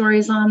success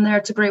stories on there.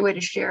 It's a great way to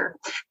share.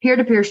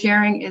 Peer-to-peer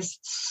sharing is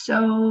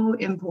so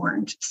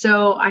important.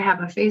 So I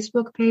have a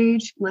Facebook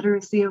page,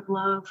 Literacy of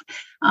Love,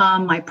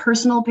 my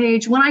personal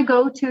page. When I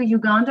go to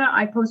Uganda,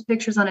 I post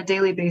pictures on a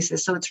daily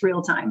basis. So it's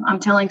real time. I'm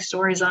telling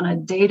stories on a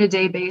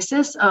day-to-day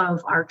basis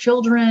of our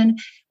children,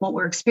 what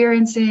we're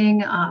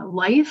experiencing,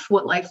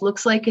 what life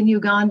looks like in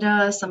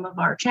Uganda, some of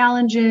our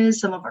challenges,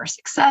 some of our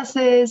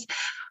successes.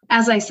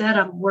 As I said,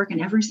 I'm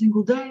working every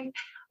single day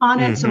on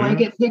it. So I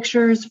get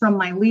pictures from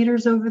my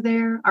leaders over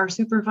there. Our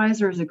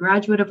supervisor is a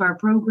graduate of our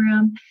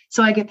program.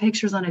 So I get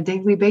pictures on a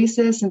daily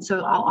basis. And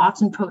so I'll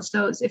often post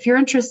those. If you're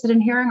interested in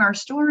hearing our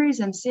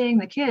stories and seeing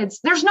the kids,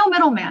 there's no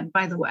middleman,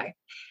 by the way.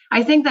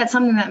 I think that's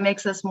something that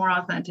makes us more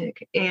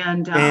authentic.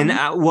 And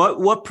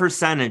what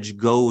percentage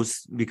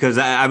goes, because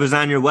I was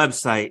on your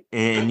website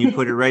and you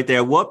put it right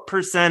there, what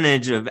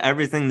percentage of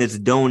everything that's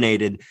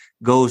donated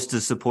goes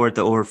to support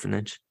the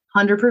orphanage?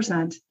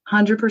 100%.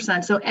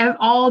 So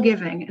all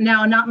giving.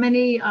 Now, not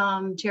many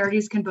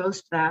charities can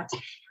boast that.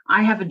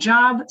 I have a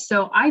job,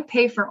 so I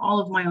pay for all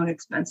of my own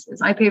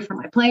expenses. I pay for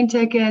my plane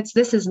tickets.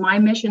 This is my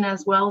mission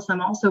as well. So I'm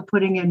also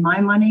putting in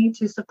my money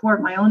to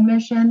support my own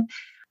mission.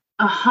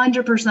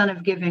 100%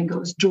 of giving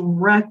goes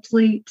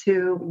directly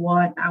to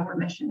what our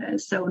mission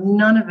is. So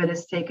none of it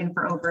is taken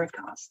for overhead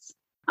costs.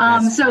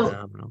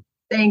 Phenomenal.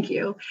 Thank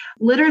you.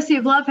 Literacy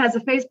of Love has a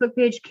Facebook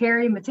page.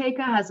 Carrie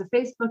Mateka has a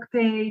Facebook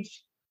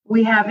page.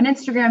 We have an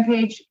Instagram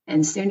page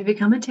and soon to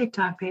become a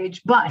TikTok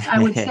page. But I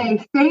would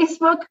say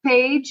Facebook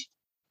page,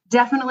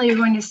 definitely you're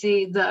going to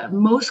see the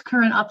most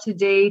current,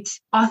 up-to-date,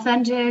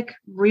 authentic,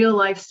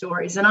 real-life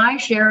stories. And I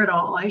share it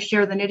all. I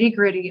share the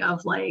nitty-gritty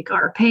of like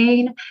our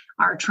pain,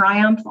 our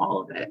triumph,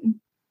 all of it.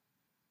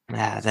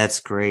 That's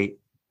great.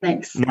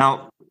 Thanks.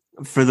 Now,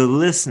 for the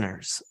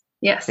listeners,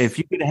 Yes. if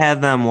you could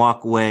have them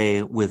walk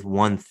away with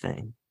one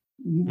thing,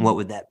 Mhm. what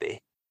would that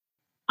be?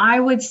 I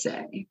would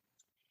say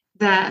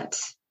that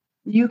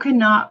you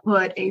cannot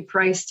put a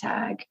price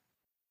tag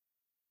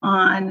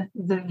on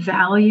the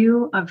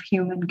value of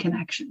human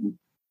connection.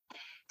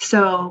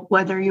 So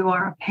whether you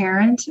are a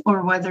parent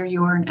or whether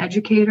you are an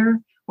educator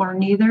or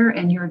neither,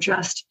 and you're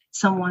just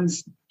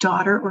someone's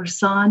daughter or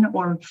son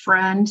or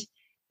friend,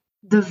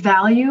 the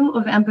value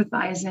of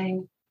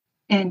empathizing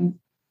and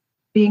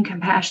being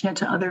compassionate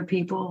to other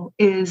people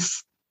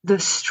is the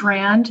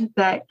strand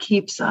that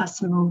keeps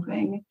us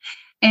moving.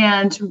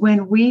 And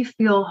when we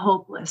feel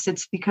hopeless,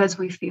 it's because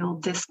we feel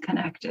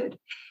disconnected.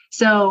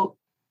 So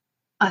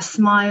a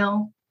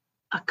smile,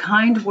 a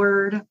kind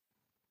word,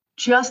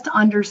 just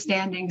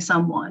understanding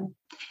someone.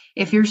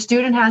 If your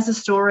student has a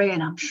story,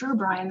 and I'm sure,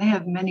 Brian, they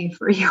have many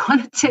for you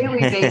on a daily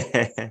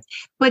basis,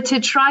 but to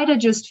try to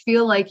just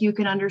feel like you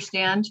can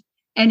understand.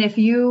 And if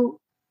you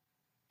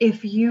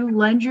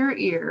lend your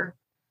ear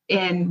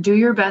and do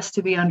your best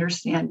to be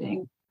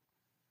understanding,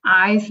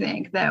 I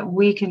think that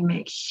we can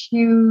make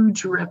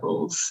huge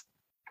ripples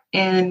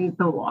in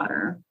the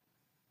water.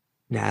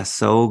 Yeah,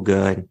 so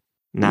good.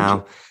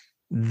 Now,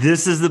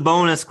 this is the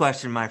bonus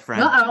question, my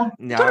friend. Uh-oh.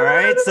 All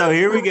right, so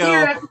here we go.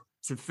 Hear it.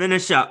 To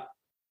finish up,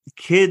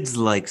 kids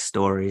like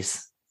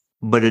stories,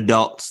 but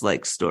adults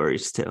like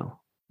stories too.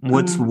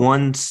 What's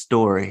one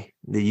story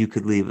that you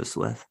could leave us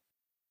with?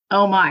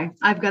 Oh my,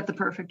 I've got the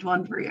perfect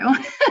one for you.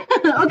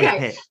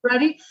 Okay,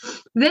 ready?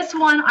 This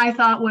one I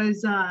thought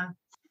was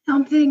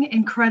something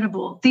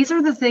incredible. These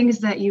are the things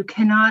that you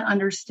cannot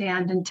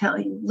understand until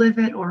you live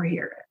it or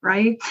hear it,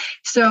 right?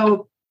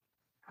 So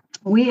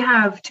we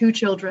have 2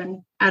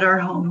 children at our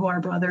home who are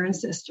brother and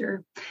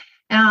sister.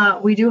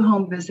 We do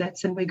home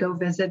visits and we go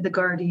visit the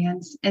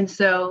guardians. And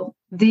so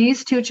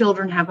these 2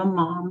 children have a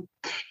mom,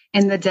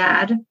 and the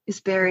dad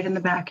is buried in the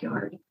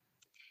backyard.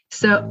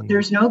 So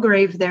there's no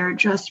grave there,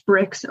 just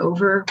bricks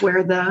over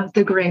where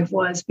the grave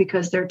was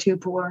because they're too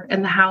poor.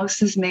 And the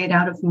house is made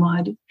out of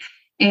mud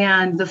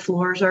and the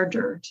floors are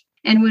dirt.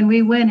 And when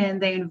we went in,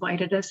 they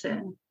invited us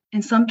in.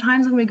 And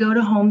sometimes when we go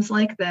to homes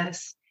like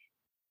this,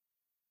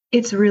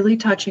 it's really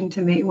touching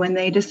to me when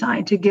they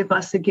decide to give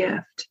us a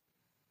gift.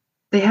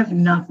 They have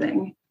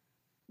nothing.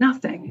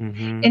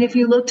 And if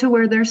you look to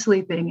where they're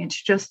sleeping,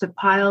 it's just a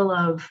pile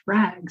of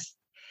rags.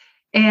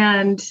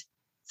 And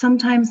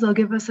sometimes they'll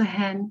give us a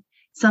hen.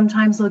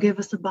 Sometimes they'll give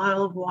us a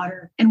bottle of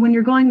water. And when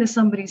you're going to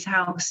somebody's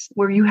house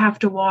where you have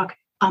to walk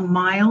a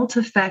mile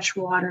to fetch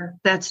water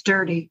that's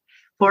dirty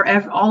for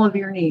all of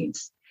your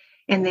needs,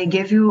 and they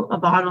give you a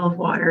bottle of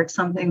water, it's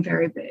something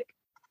very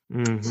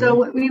big.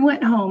 So we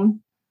went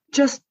home,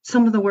 just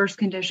some of the worst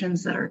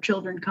conditions that our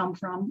children come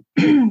from.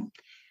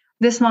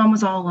 This mom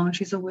was all alone.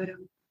 She's a widow.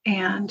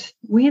 And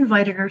we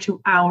invited her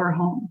to our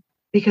home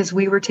because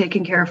we were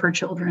taking care of her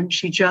children.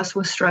 She just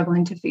was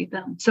struggling to feed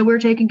them. So we're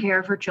taking care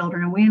of her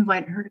children, and we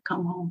invited her to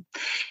come home.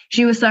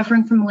 She was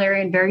suffering from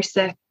malaria and very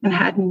sick and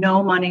had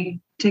no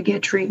money to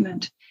get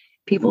treatment.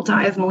 People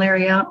die of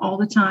malaria all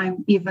the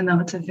time, even though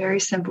it's a very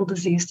simple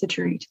disease to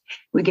treat.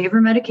 We gave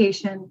her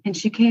medication, and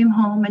she came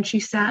home and she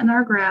sat in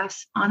our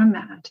grass on a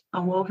mat,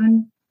 a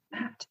woven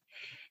mat.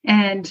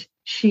 And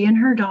she and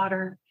her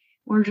daughter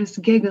were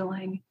just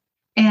giggling.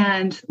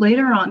 And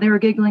later on, they were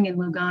giggling in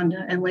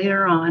Luganda. And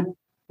later on,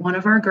 one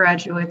of our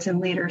graduates and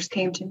leaders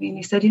came to me and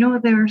he said, you know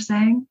what they were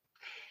saying?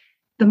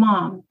 The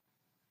mom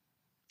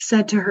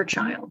said to her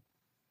child,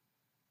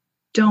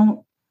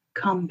 don't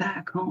come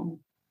back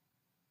home.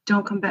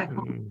 Don't come back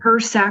home. Her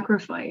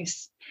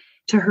sacrifice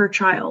to her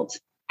child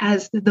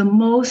as the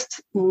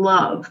most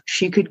love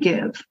she could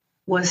give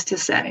was to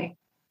say,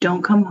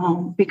 don't come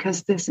home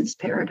because this is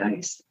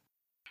paradise.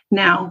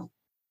 Now,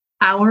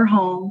 our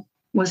home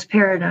was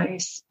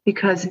paradise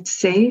because it's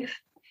safe,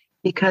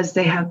 because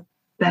they have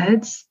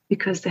beds,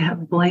 because they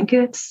have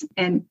blankets,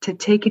 and to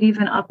take it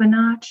even up a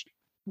notch,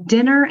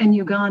 dinner in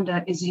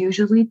Uganda is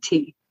usually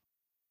tea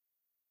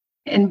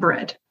and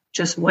bread,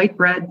 just white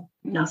bread,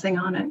 nothing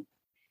on it.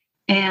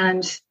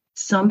 And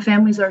some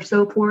families are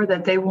so poor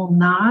that they will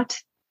not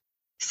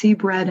see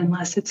bread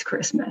unless it's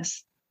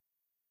Christmas.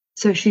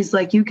 So she's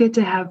like, you get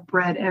to have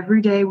bread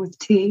every day with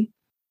tea,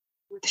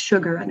 with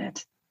sugar in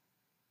it.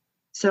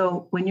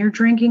 So when you're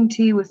drinking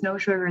tea with no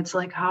sugar, it's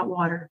like hot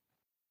water.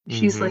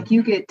 She's like,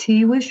 you get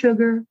tea with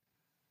sugar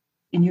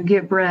and you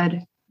get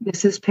bread.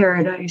 This is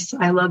paradise.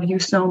 I love you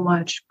so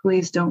much.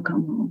 Please don't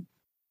come home.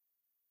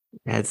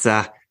 That's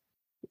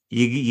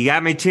you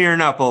got me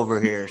tearing up over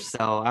here.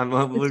 So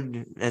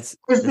it's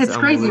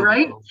crazy,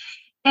 right?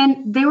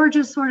 And they were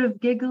just sort of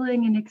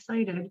giggling and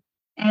excited.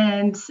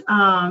 And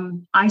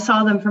I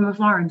saw them from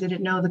afar and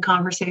didn't know the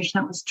conversation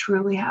that was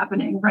truly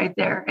happening right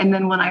there. And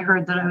then when I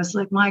heard that, I was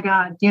like, my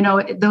God,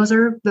 those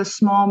are the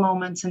small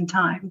moments in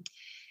time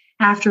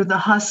after the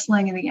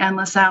hustling and the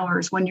endless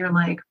hours when you're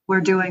like,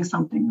 we're doing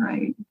something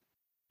right.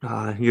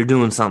 You're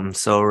doing something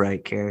so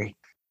right, Carrie.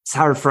 It's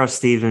hard for us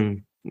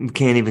to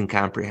can't even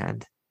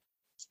comprehend.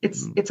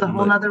 It's a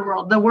whole nother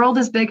world. The world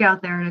is big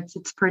out there, and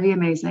it's pretty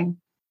amazing.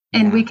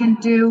 And we can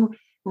do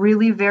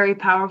really very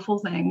powerful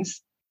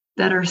things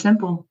that are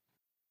simple.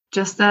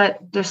 Just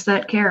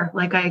that care,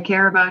 like I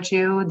care about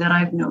you, that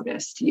I've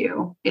noticed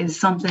you, is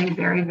something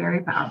very,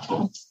 very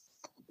powerful.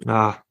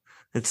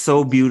 It's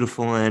so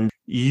beautiful. And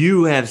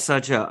you have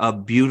such a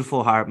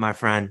beautiful heart, my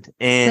friend.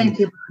 And thank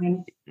you,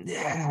 Brian.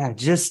 Yeah,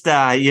 just,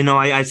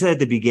 I said at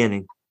the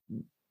beginning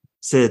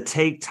to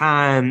take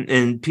time,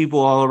 and people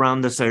all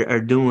around us are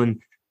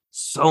doing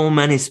so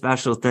many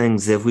special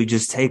things. If we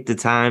just take the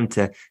time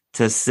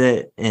to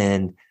sit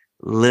and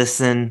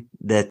listen,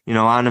 that,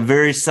 on a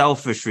very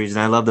selfish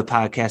reason, I love the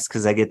podcast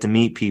because I get to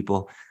meet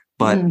people,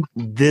 but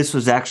this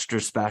was extra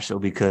special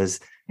because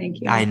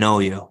thank you. I know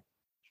you.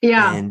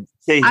 Yeah. And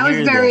I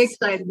was very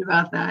excited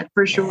about that,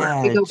 for sure.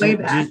 Yeah, we go way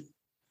back.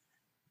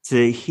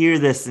 To hear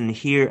this and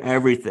hear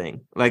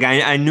everything. Like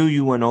I knew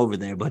you went over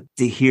there, but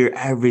to hear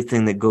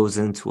everything that goes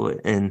into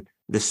it and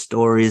the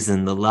stories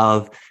and the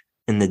love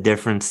and the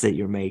difference that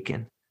you're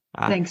making.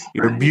 Thanks.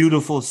 You're Brian. A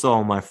beautiful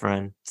soul, my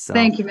friend. So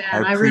thank you, man.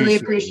 I really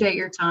appreciate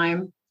your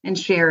time and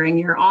sharing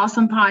your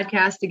awesome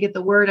podcast to get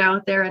the word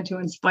out there and to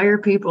inspire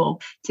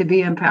people to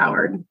be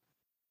empowered.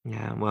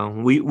 Yeah, well,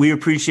 we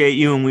appreciate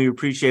you, and we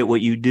appreciate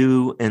what you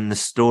do and the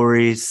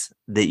stories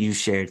that you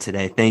shared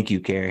today. Thank you,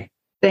 Carrie.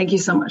 Thank you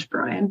so much,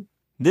 Brian.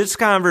 This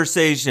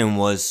conversation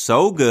was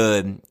so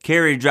good.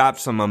 Carrie dropped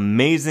some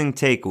amazing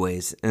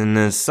takeaways, and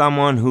as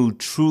someone who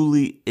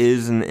truly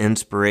is an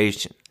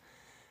inspiration.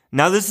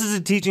 Now, this is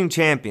a Teaching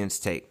Champions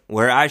take,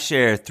 where I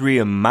share 3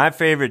 of my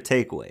favorite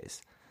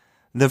takeaways.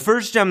 The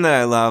first gem that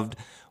I loved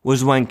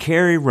was when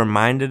Carrie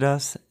reminded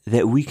us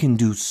that we can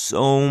do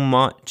so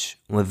much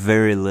with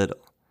very little.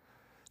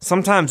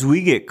 Sometimes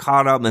we get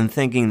caught up in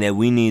thinking that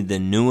we need the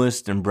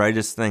newest and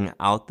brightest thing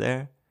out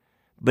there,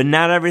 but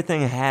not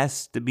everything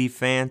has to be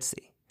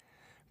fancy.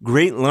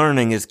 Great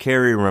learning, as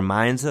Carrie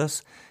reminds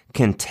us,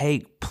 can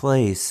take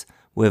place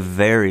with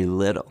very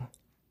little.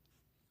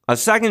 A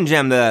second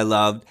gem that I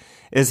loved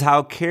is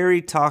how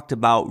Carrie talked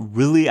about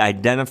really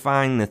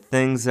identifying the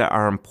things that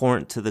are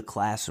important to the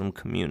classroom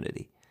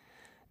community.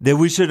 That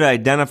we should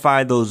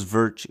identify those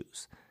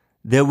virtues,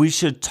 that we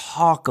should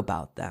talk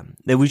about them,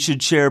 that we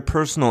should share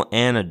personal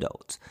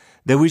anecdotes,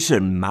 that we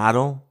should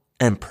model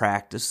and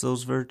practice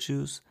those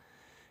virtues.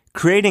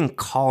 Creating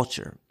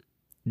culture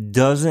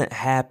doesn't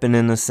happen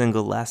in a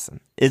single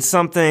lesson. It's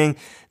something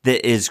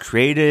that is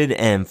created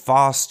and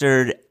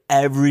fostered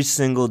every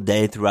single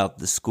day throughout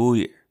the school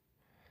year.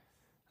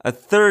 A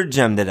third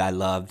gem that I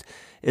loved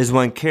is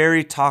when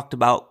Carrie talked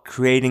about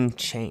creating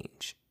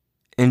change.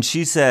 And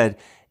she said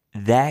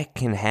that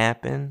can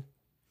happen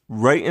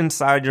right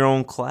inside your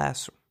own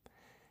classroom.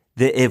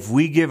 That if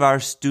we give our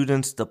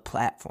students the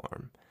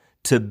platform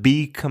to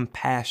be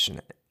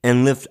compassionate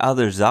and lift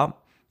others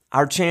up,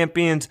 our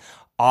champions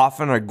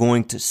often are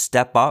going to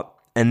step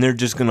up and they're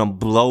just going to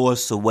blow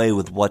us away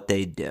with what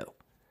they do.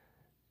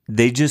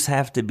 They just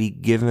have to be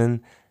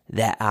given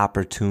that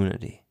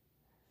opportunity.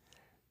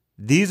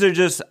 These are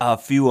just a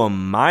few of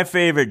my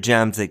favorite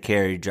gems that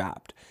Carrie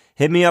dropped.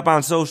 Hit me up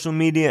on social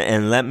media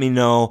and let me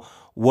know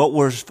what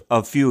were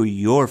a few of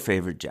your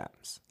favorite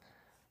gems.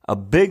 A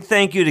big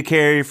thank you to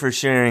Carrie for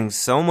sharing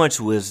so much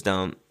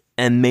wisdom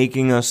and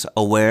making us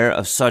aware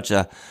of such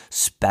a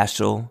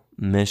special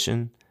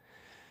mission.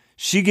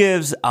 She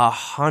gives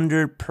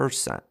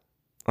 100%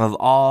 of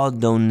all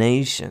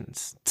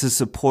donations to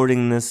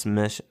supporting this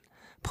mission.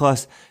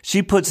 Plus,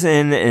 she puts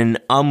in an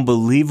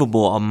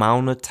unbelievable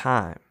amount of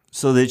time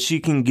so that she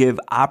can give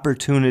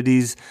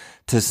opportunities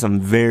to some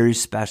very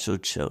special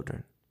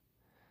children.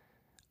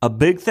 A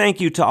big thank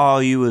you to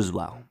all you as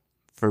well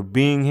for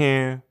being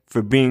here,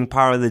 for being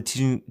part of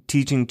the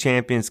Teaching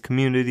Champions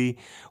community.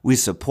 We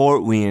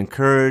support, we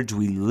encourage,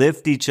 we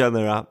lift each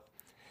other up.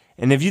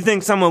 And if you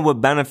think someone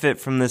would benefit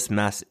from this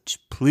message,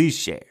 please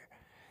share.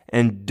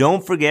 And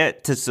don't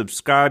forget to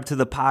subscribe to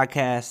the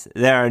podcast.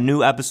 There are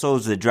new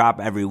episodes that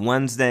drop every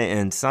Wednesday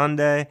and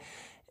Sunday.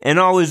 And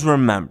always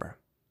remember,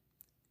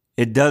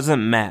 it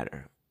doesn't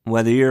matter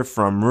whether you're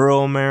from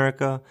rural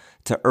America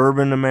to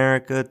urban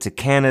America to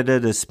Canada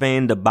to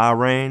Spain to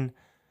Bahrain.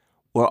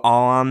 We're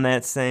all on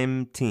that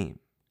same team.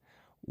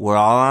 We're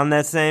all on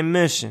that same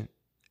mission.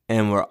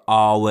 And we're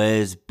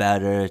always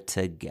better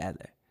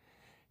together.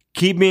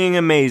 Keep being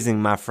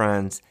amazing, my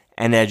friends.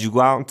 And as you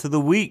go out into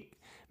the week,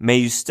 may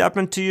you step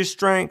into your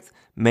strength.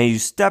 May you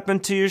step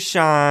into your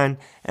shine.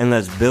 And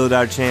let's build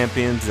our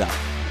champions up.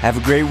 Have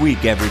a great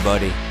week,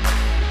 everybody.